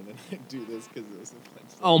line," and I'd do this because it was a punch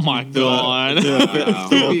line. Oh my god! Wow.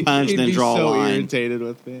 Throw a punch, He'd then be draw a so line. irritated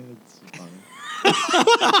with me. It's funny.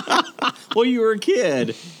 Well, you were a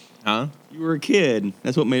kid. Huh? You were a kid.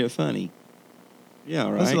 That's what made it funny. Yeah,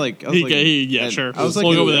 right. I was like, Yeah, and sure. I was like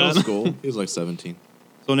We'll in go with middle that. school. He was like 17.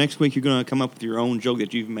 So next week you're going to come up with your own joke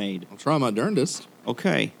that you've made. I'll try my darndest.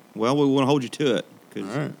 Okay. Well, we want to hold you to it because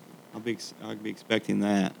All right. I'll be expecting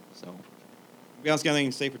that. So, you guys got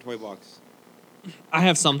anything to say for Toy Box? I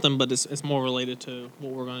have something, but it's more related to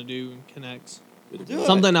what we're gonna do in Connects. Do it.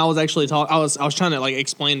 Something I was actually I was trying to like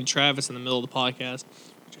explain to Travis in the middle of the podcast,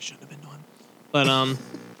 which I shouldn't have been doing. But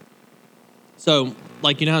so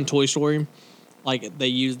like you know how in Toy Story, like they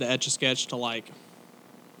use the Etch-a-Sketch to like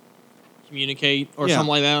communicate or Yeah. something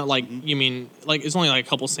like that. Like you mean like it's only like a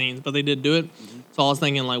couple scenes, but they did do it. So I was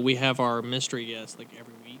thinking like we have our mystery guests like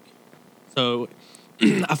every week. So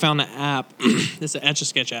I found an app. It's an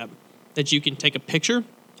Etch-a-Sketch app that you can take a picture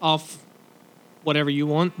off whatever you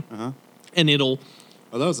want, Uh-huh. and it'll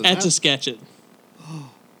Oh, that was an app? Etch-a-Sketch it.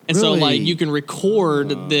 And so like Really? you can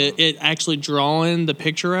record it actually drawing the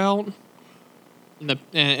picture out,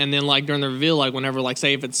 and then like during the reveal, like whenever like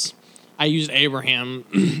say if it's I used Abraham,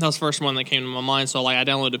 that was the first one that came to my mind. So like I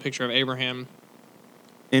downloaded a picture of Abraham,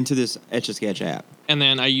 Into this Etch-a-Sketch app. and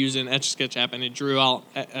then I used an Etch-a-Sketch app, and it drew out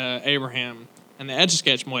Abraham and the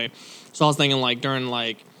Etch-a-Sketch way. So I was thinking like during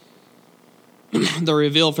like the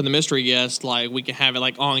reveal for the mystery guest, like we can have it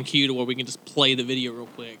like on cue to where we can just play the video real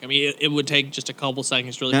quick. I mean, it would take just a couple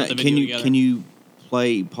seconds to really Now, put the video together. can you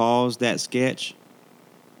pause that sketch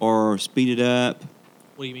or speed it up?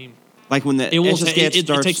 What do you mean? Like when the It will. Etch-a-Sketch It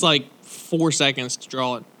starts. takes like 4 seconds to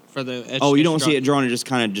draw it for the. Etch-a-Sketch oh, you don't to see draw. it drawn; it just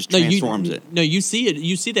kind of just No, transforms it. No, you see it.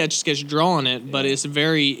 You see the Etch-a-Sketch drawing it, but it's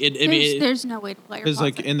very. There's no way to play or Because pause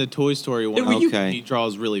like it. in the Toy Story one, Okay. he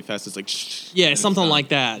draws really fast. It's like yeah, something like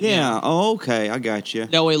that. Yeah. Oh, okay. I got you.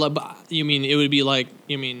 That way, like, but you mean it would be like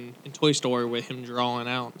you mean in Toy Story with him drawing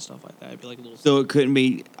out and stuff like that. It'd be like a little. So it couldn't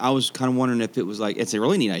be. I was kind of wondering if it was like it's a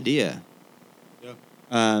really neat idea. Yeah.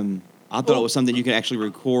 I thought it was something you could actually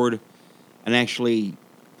record and actually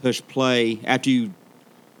push play after you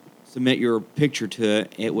submit your picture to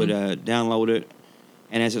it. It would download it,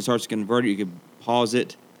 and as it starts to convert it, you could pause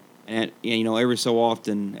it, and every so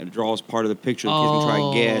often it draws part of the picture. The kids can try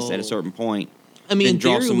to guess at a certain point. I mean, then in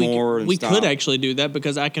draw theory, some more and we stop. could actually do that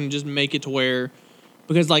because I can just make it to where,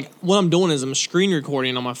 because like what I'm doing is I'm screen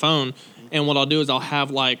recording on my phone, and what I'll do is I'll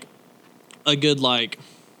have like a good like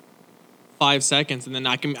 5 seconds, and then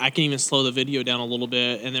I can even slow the video down a little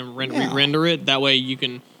bit and then re-render it. That way you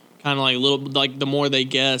can kind of like the more they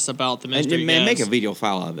guess about the mystery, and make a video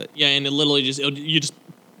file of it. Yeah, and it literally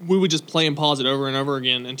we would just play and pause it over and over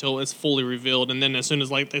again until it's fully revealed, and then as soon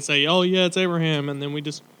as like they say, "Oh yeah, it's Abraham," and then we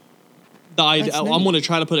just I'm going to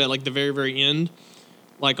try to put it at like the very very end,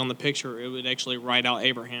 like on the picture, it would actually write out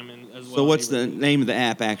Abraham and as well. So what's the name of the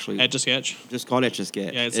app actually? Etch a Sketch. Just called Etch a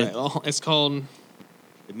Sketch. Yeah, it's called.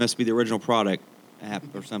 It must be the original product app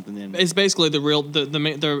or something. Then It's basically the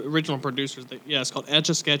original producers. It's called Etch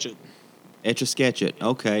a Sketch It. Etch a Sketch It.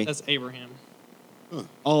 Okay. That's Abraham.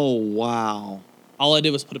 Oh wow! All I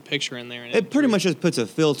did was put a picture in there, and It pretty much just puts a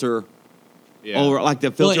filter Yeah. over, like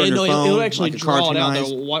the filter on your phone. It'll actually like a draw it out. cartoonized.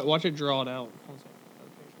 Though. Watch it draw it out. Hold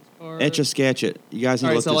on a second. Etch a Sketch It. You guys need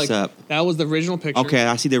to Alright, look this up. That was the original picture. Okay,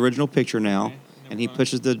 I see the original picture now, Okay, and he never mind.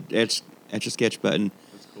 pushes the Etch a Sketch button.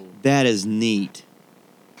 That's cool. That is neat.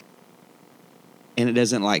 And it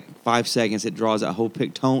doesn't like 5 seconds. It draws that whole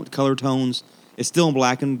color tones. It's still in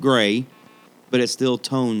black and gray, but it still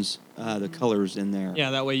tones the colors in there.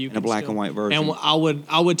 Yeah, that way you in can a black still- and white version. And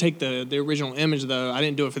I would take the original image though. I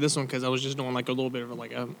didn't do it for this one because I was just doing like a little bit of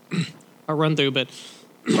like a run through, but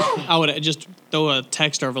I would just throw a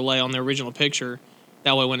text overlay on the original picture.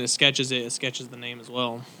 That way, when it sketches the name as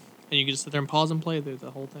well, and you can just sit there and pause and play through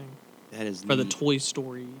the whole thing That is for the neat. Toy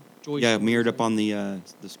Story. Yeah, mirrored up on the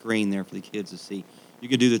screen there for the kids to see. You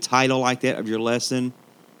could do the title like that of your lesson,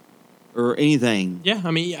 or anything. Yeah, I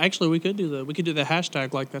mean, actually, we could do the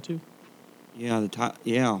hashtag like that too.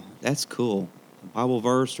 Yeah, that's cool. A Bible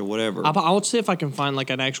verse or whatever. I'll see if I can find like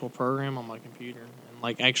an actual program on my computer and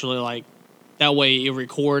like actually like that way it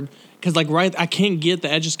record because like I can't get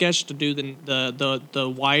the Etch a Sketch to do the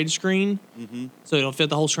widescreen, so it'll fit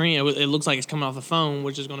the whole screen. It looks like it's coming off the phone,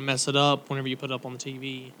 which is going to mess it up whenever you put it up on the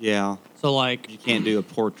TV. Yeah, So like you can't do a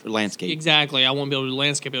portrait landscape. exactly, I won't be able to do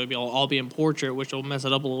landscape. It'll be all be in portrait, which will mess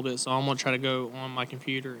it up a little bit. So I'm gonna try to go on my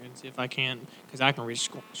computer and see if I can because I can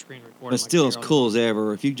screen record. on But my still, as computer. cool as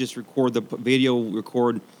ever. If you just record the video,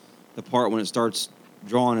 record the part when it starts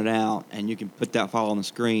drawing it out, and you can put that file on the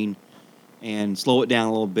screen and slow it down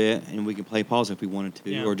a little bit, and we can play pause if we wanted to,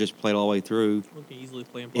 Yeah. or just play it all the way through. We can easily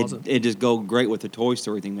play and pause it. It just go great with the Toy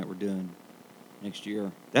Story thing that we're doing next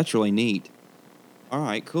year. That's really neat. All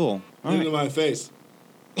right, cool. All Did it right. to my face.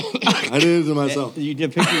 I did it to myself. You did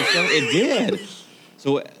a picture of yourself? It did.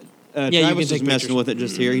 So you can Travis take is messing pictures. with it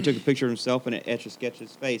just here. He took a picture of himself and it etched a sketch of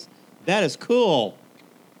his face. That is cool.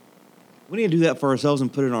 We need to do that for ourselves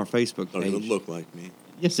and put it on our Facebook Don't page. even look like me.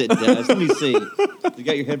 Yes, it does. Let me see. You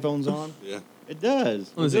got your headphones on? Yeah. It does.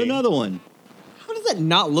 Let me Let's see. do another one. How does that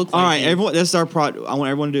not look like? All right, you? everyone. This is our I want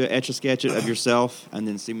everyone to do an etch a sketch of yourself, and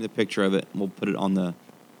then send me the picture of it, and we'll put it on the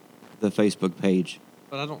Facebook page.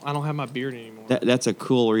 But I don't have my beard anymore. That's a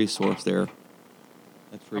cool resource there.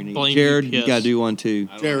 That's pretty I neat. blame Jared, you, you yes. gotta do one too.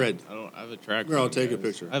 Jared. I have a track. Here, I'll phone, take a guys.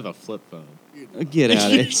 picture. I have a flip phone. Get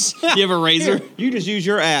out of it. You have a razor? Here, you just use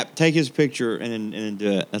your app, take his picture, and then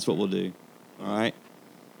do it. That's what we'll do. All right.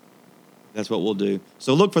 That's what we'll do.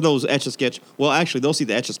 So look for those etch a sketch. Well, actually, they'll see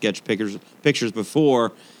the etch a sketch pictures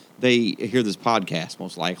before they hear this podcast,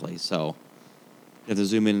 most likely. So you have to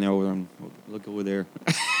zoom in there and look over there.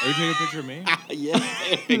 Are you taking a picture of me? Yeah.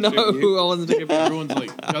 No, I wasn't taking a picture. Everyone's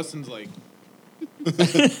like, Justin's like,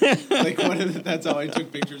 like what is it? That's how I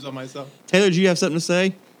took pictures of myself. Taylor, do you have something to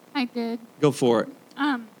say? I did. Go for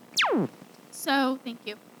it. So thank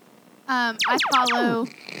you. I follow.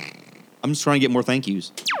 I'm just trying to get more thank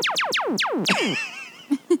yous.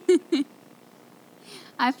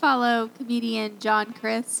 I follow comedian John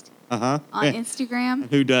Christ Uh-huh. on Instagram.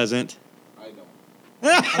 Who doesn't? I don't.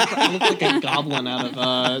 I look like a goblin out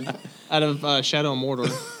of Shadow and Mordor.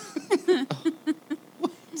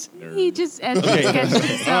 He just sketches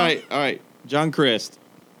himself. All right. John Christ.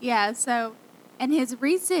 Yeah, so in his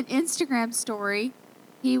recent Instagram story,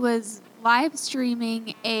 he was live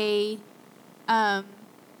streaming a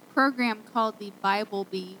program called the Bible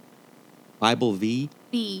Bee. Bible V?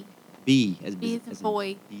 Bee. B as B as in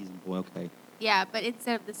boy. B as in boy, okay. Yeah, but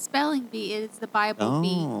instead of the spelling bee, it is the Bible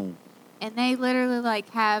Bee. Oh. And they literally like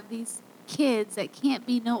have these kids that can't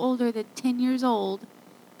be no older than 10 years old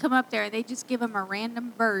come up there and they just give them a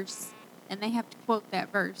random verse and they have to quote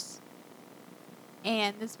that verse.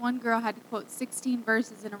 And this one girl had to quote 16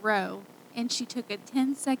 verses in a row, and she took a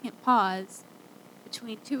 10-second pause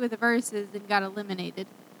between two of the verses and got eliminated.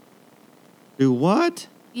 Do what?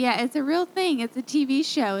 Yeah, it's a real thing. It's a TV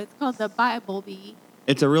show. It's called The Bible Bee.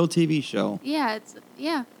 It's a real TV show. Yeah, it's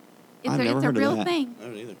I've never it's heard a of real that. thing. I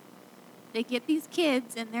don't either. They get these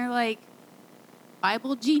kids and they're like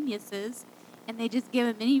Bible geniuses, and they just give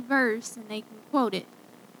them any verse and they can quote it.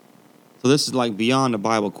 So this is like beyond a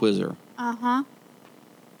Bible quizzer. Uh-huh.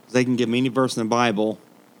 They can give me any verse in the Bible.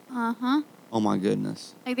 Uh-huh. Oh my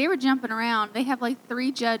goodness. Like, they were jumping around. They have like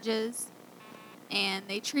 3 judges, and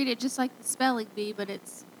they treat it just like the spelling bee, but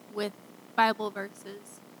it's with Bible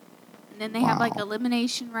verses. And then they have like Wow.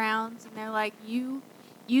 elimination rounds, and they're like, you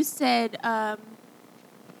said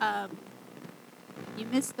you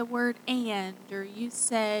missed the word and, or you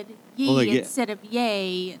said ye Oh, they get- instead of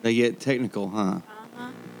yay. They get technical, huh?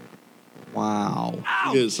 Uh-huh. Wow.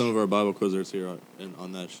 We get some of our Bible quizzers here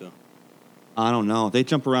on that show. I don't know. If they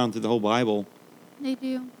jump around through the whole Bible, They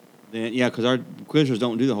do. then yeah, because our quizzers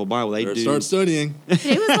don't do the whole Bible. They Better do. start studying. But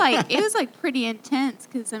it was like pretty intense,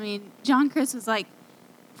 because I mean, John Chris was like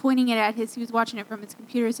pointing it at he was watching it from his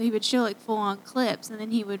computer, so he would show like full on clips, and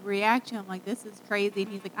then he would react to him like, this is crazy,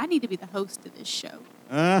 and he's like, I need to be the host of this show,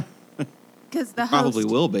 because the host Probably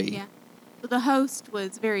will be. Yeah, but the host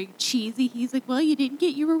was very cheesy. He's like, well, you didn't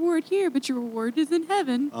get your reward here, but your reward is in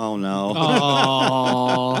heaven. Oh no.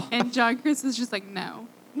 Oh. And John Chris was just like, no,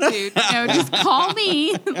 dude, no, just call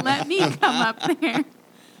me, let me come up there. And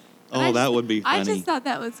Oh, I that just- would be I funny. just thought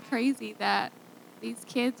that was crazy that these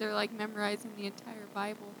kids are like memorizing the entire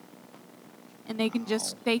Bible, and you could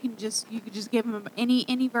just give them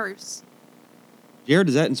any verse. Jared,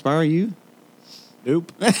 does that inspire you?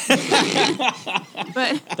 Nope. But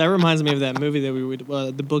That reminds me of that movie that we would,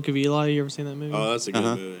 The Book of Eli. You ever seen that movie? Oh, that's a good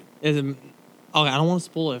Uh-huh. movie. Is it, okay, I don't want to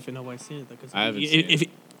spoil it if nobody's seen it. Though, 'cause I haven't if, seen if,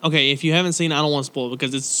 okay, if you haven't seen it, I don't want to spoil it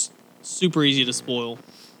because it's super easy to spoil.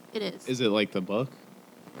 it is. Is it like the book?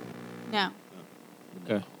 No.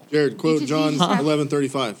 Okay. Jared, quote just- John you just have-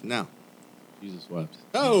 11:35 now. Jesus wept.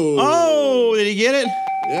 Oh. Oh, did he get it?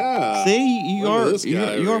 Yeah. See, you Look at are this guy you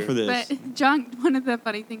over are here. for this. But one of the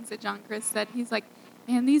funny things that John Chris said, he's like,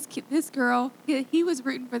 man, this girl, he was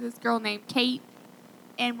rooting for this girl named Kate,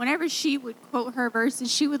 and whenever she would quote her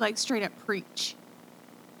verses, she would like straight up preach,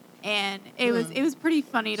 and it was pretty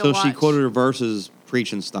funny to So watch. she quoted her verses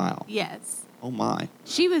preaching style. Yes, Oh my.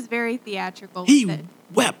 she was very theatrical He with it.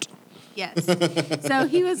 wept. Yes. So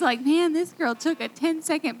he was like, man, this girl took a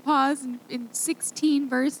 10-second pause in 16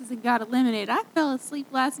 verses and got eliminated. I fell asleep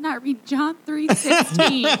last night reading John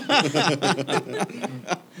 3:16.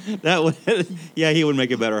 That would, yeah, he would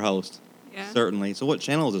make a better host. Yeah. Certainly. So what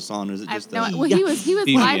channel is this on? Is it I just have no, a, well, he was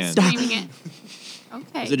BBN. live streaming it.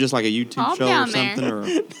 Okay. is it just like a YouTube Calm show or down there. something?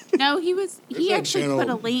 Or No, he There's that actually channel- put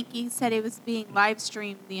a link. He said it was being live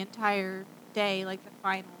streamed the entire day, like the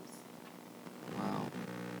finals. wow,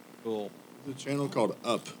 cool. There's a channel called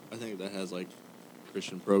Up. I think that has like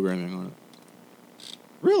Christian programming on it.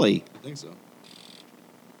 Really? I think so.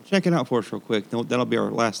 Check it out for us real quick. That'll be our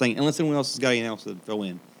last thing. Unless anyone else has got anything else to throw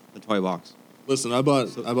in the toy box. Listen, I bought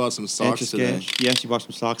some socks Etch a today. Sketch. Yes, you bought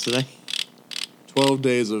some socks today. 12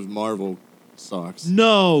 days of Marvel socks.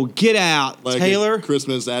 No, get out, Like a Taylor.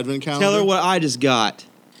 Christmas advent calendar. Tell her what I just got.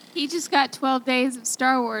 He just got 12 days of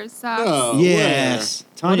Star Wars socks. No, Yes,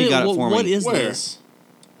 Tanya got it for me. What is Where? this?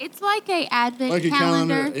 It's like a advent Like a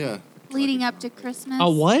calendar, Yeah. leading up to Christmas. A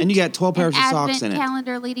what? And you got 12 pairs An of advent socks in it.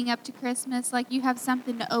 calendar leading up to Christmas. Like you have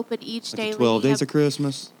something to open each Like day. the 12 leading days up- of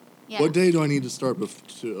Christmas. Yeah. What day do I need to start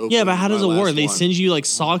to open? Yeah, but how does my it work? last They one? send you like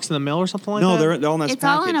socks in the mail or something like No, that? they're all in that It's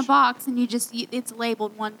package. all in a box, and it's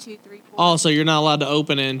labeled 1, 2, 3, 4. Oh, so you're not allowed to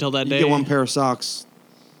open it until that You day. get one pair of socks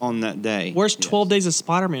on that day. Where's Yes. 12 Days of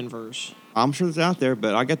Spider-Man verse? I'm sure it's out there,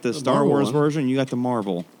 but I got the Star Marvel Wars one. version. You got the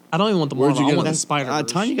Marvel. I don't even want the Where'd Marvel. you I get want it? the Spider-Verse.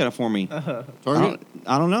 Tanya got it for me. Target?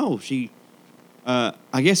 I don't know. She,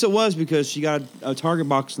 I guess it was because she got a Target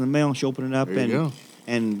box in the mail. She opened it up There you go.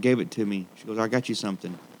 and gave it to me. She goes, "I got you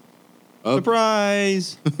something." Up,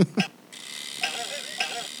 Surprise!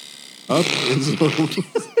 up is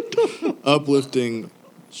uplifting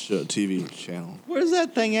TV channel. Where's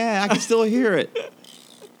that thing at? I can still hear it.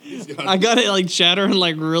 I got it like shattering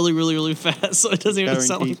like really, really, really fast, so it doesn't even Shattering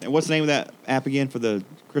sound teeth. like. And what's the name of that app again for the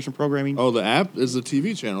Christian programming? Oh, the app is a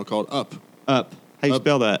TV channel called Up. Up. How you Up.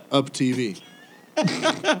 spell that? Up TV.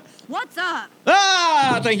 What's up?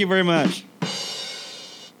 Ah! Thank you very much.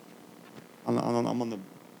 I'm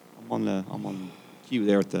on cue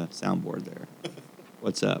there at the soundboard there.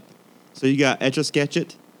 What's up? So you got Etch a Sketch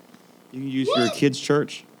It. You can use your kids'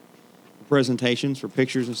 church. presentations for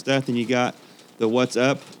pictures and stuff. Then you got the What's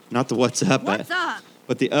Up, not the What's Up What's app, up?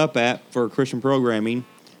 but the Up app for Christian programming,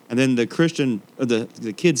 and then the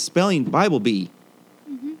the kids spelling Bible Bee.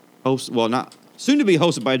 Not soon to be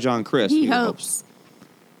hosted by John Chris. He we hope. hopes.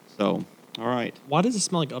 So, all right. Why does it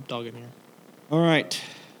smell like Updog in here? All right.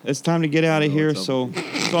 It's time to get out of know here. what's up So with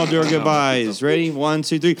let's all do our goodbyes. Ready? 1,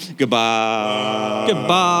 2, 3. Goodbye. Goodbye.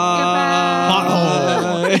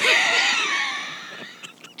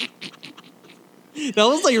 That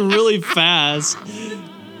was like really fast.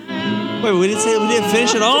 Wait, we didn't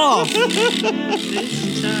finish it off.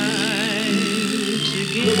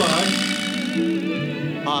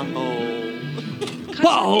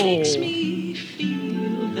 Whoa.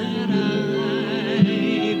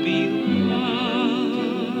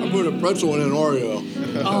 I put a pretzel in an Oreo.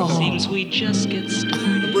 Seems we just get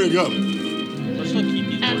started. Pretty good. Let's not keep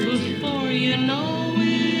these And drinks here. before you know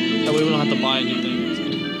it, That way we don't have to buy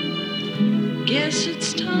anything. guess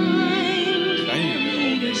it's time for I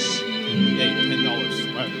need me to say Hey, $10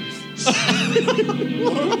 sweaters.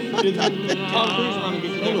 I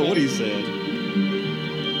don't know what he said.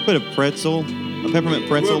 Put a pretzel, a peppermint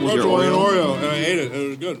pretzel Put a with your pretzel in an Oreo. Oreo, and I ate it. It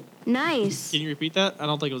was good. Nice. Can you repeat that? I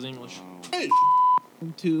don't think it was English. Hey.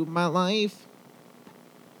 To my life.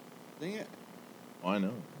 Sing it. Oh, I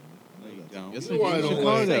know. No, you don't. Yes, You know why I don't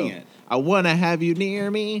like Sing it. I want to have you near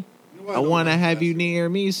me. You know why I don't want to like have you basketball? near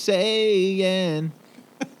me saying.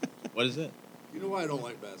 What is it? You know why I don't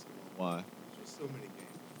like basketball? Why? There's just so many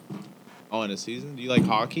games. Oh, in a season? Do you like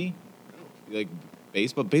hockey? No. You like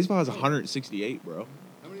baseball? Baseball has 168, bro.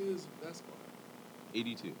 How many is basketball?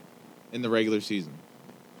 82 in the regular season,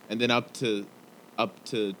 and then up to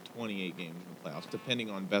 28 games in the playoffs, depending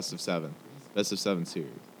on best of seven series.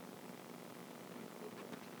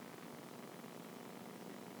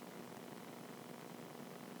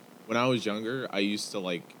 When I was younger, I used to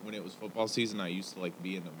when it was football season. I used to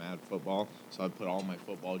be into mad football, so I'd put all my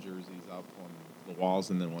football jerseys up on the walls,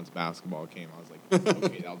 and then once basketball came, I was like,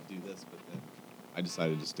 okay, I'll do this. But then I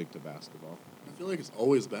decided to stick to basketball. I feel like it's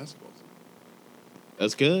always basketball.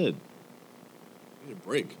 That's good. I need a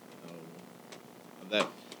break. That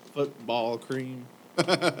football cream.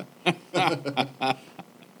 I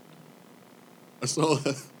saw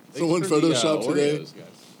someone Thanks for the, photoshopped today. Oreos, guys.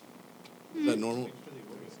 Is that normal?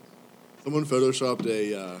 Someone photoshopped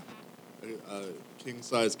a king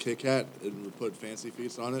size Kit Kat and put fancy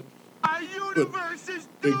feet on it. Our universe is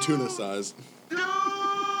Big tuna size instead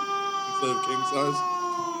of king size.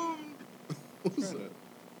 What was that?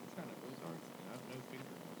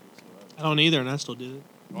 I don't either, and I still did it.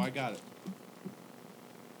 Oh, I got it.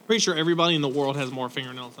 Pretty sure everybody in the world has more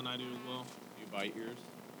fingernails than I do as well. You bite yours?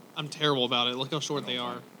 I'm terrible about it. Look how short they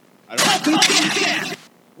are. I don't.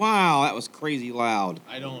 Wow, that was crazy loud.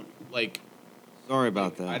 I don't Sorry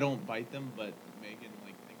about that. I don't bite them, but Megan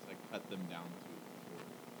thinks I cut them down too short.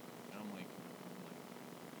 And I'm like,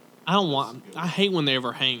 I don't want. I hate when they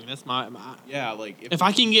ever hang. That's my yeah, if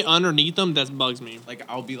I can get underneath them, that bugs me.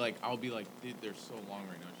 I'll be like, dude, they're so long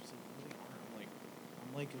right now. She's like, no, they aren't.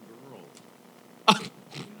 I'm like a girl.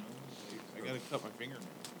 You know, I gotta cut my fingernails.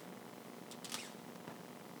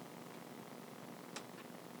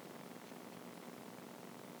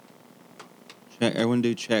 Check. Everyone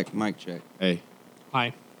do check. Mic check. Hey,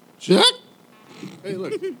 Hi. Check. Hey,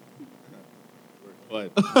 look.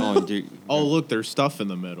 what? Oh, dude. Oh, look, there's stuff in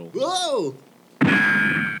the middle. Whoa.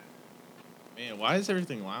 Man, why is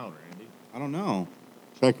everything loud, Randy? I don't know.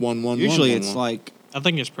 Check 1 1 Usually 1, it's 1. like, I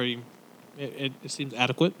think it's pretty. It seems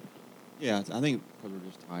adequate. yeah, I think because we're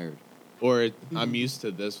just tired. Or I'm used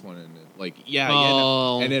to this one, and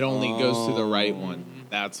Oh. and it only goes to the right one.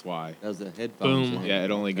 That's why. That was the headphones. Boom. in Yeah,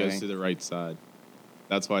 it only Okay. goes to the right side.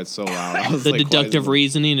 That's why it's so loud. I was The like, why is deductive it-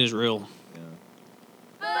 reasoning is real.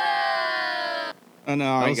 Yeah. Oh, no,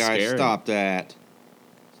 all right, was guys, scary. stop that.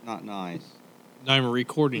 It's not nice. Not even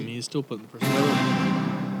recording. He's still putting the percent.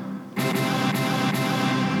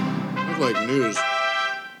 It's like news.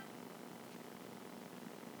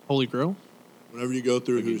 Holy Grail. Whenever you go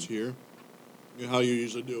through who's here, you know how you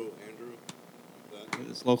usually do, Andrew? Like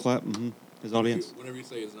that? Slow clap. His audience. Whenever you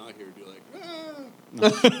say he's not here, do like, ah.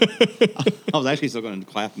 I was actually still going to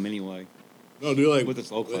clap him anyway. No, do like With a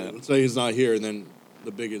slow clap. Let's say he's not here, and then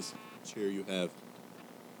the biggest cheer you have.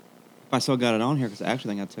 I still got it on here because I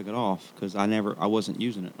actually think I took it off because I wasn't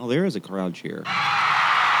using it. Oh, there is a crowd cheer.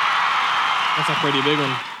 That's a pretty big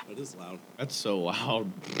one. That is loud. That's so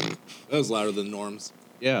loud. That is louder than Norm's.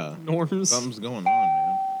 Yeah. Norms. Something's going on,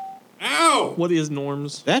 man. Ow! What is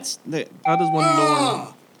norms? That's How does one norm?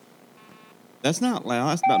 Ah! that's not loud.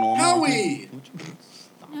 That's about normal. Howie!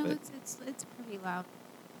 Stop No, it. it's pretty loud.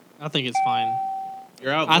 I think it's fine.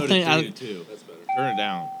 You're I outvoted think 3-2. That's better. Turn it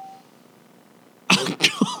down.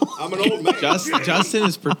 I'm an old man. Justin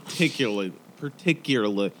is particularly.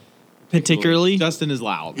 Particularly? Justin is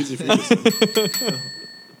loud. Easy for you to say.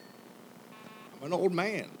 I'm an old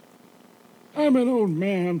man. I'm an old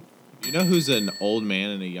man. You know who's an old man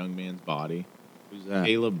in a young man's body? Who's that?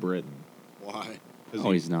 Caleb Britton. Why? 'Cause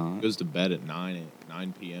Oh, he he's not. Goes to bed at 9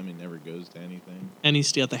 p.m. and never goes to anything. And he's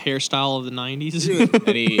still got the hairstyle of the 90s.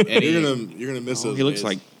 And You're gonna miss Oh, those he looks days.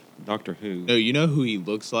 like Doctor Who. No, you know who he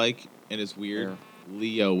looks like, and it's weird. Where?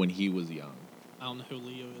 Leo when he was young. I don't know who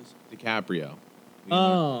Leo is. DiCaprio.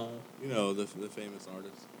 Oh. You know the famous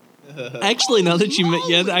artist. Actually, now that you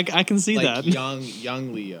I can see like that.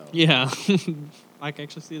 young Leo. Yeah. I can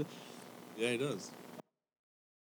actually see that. Yeah, he does.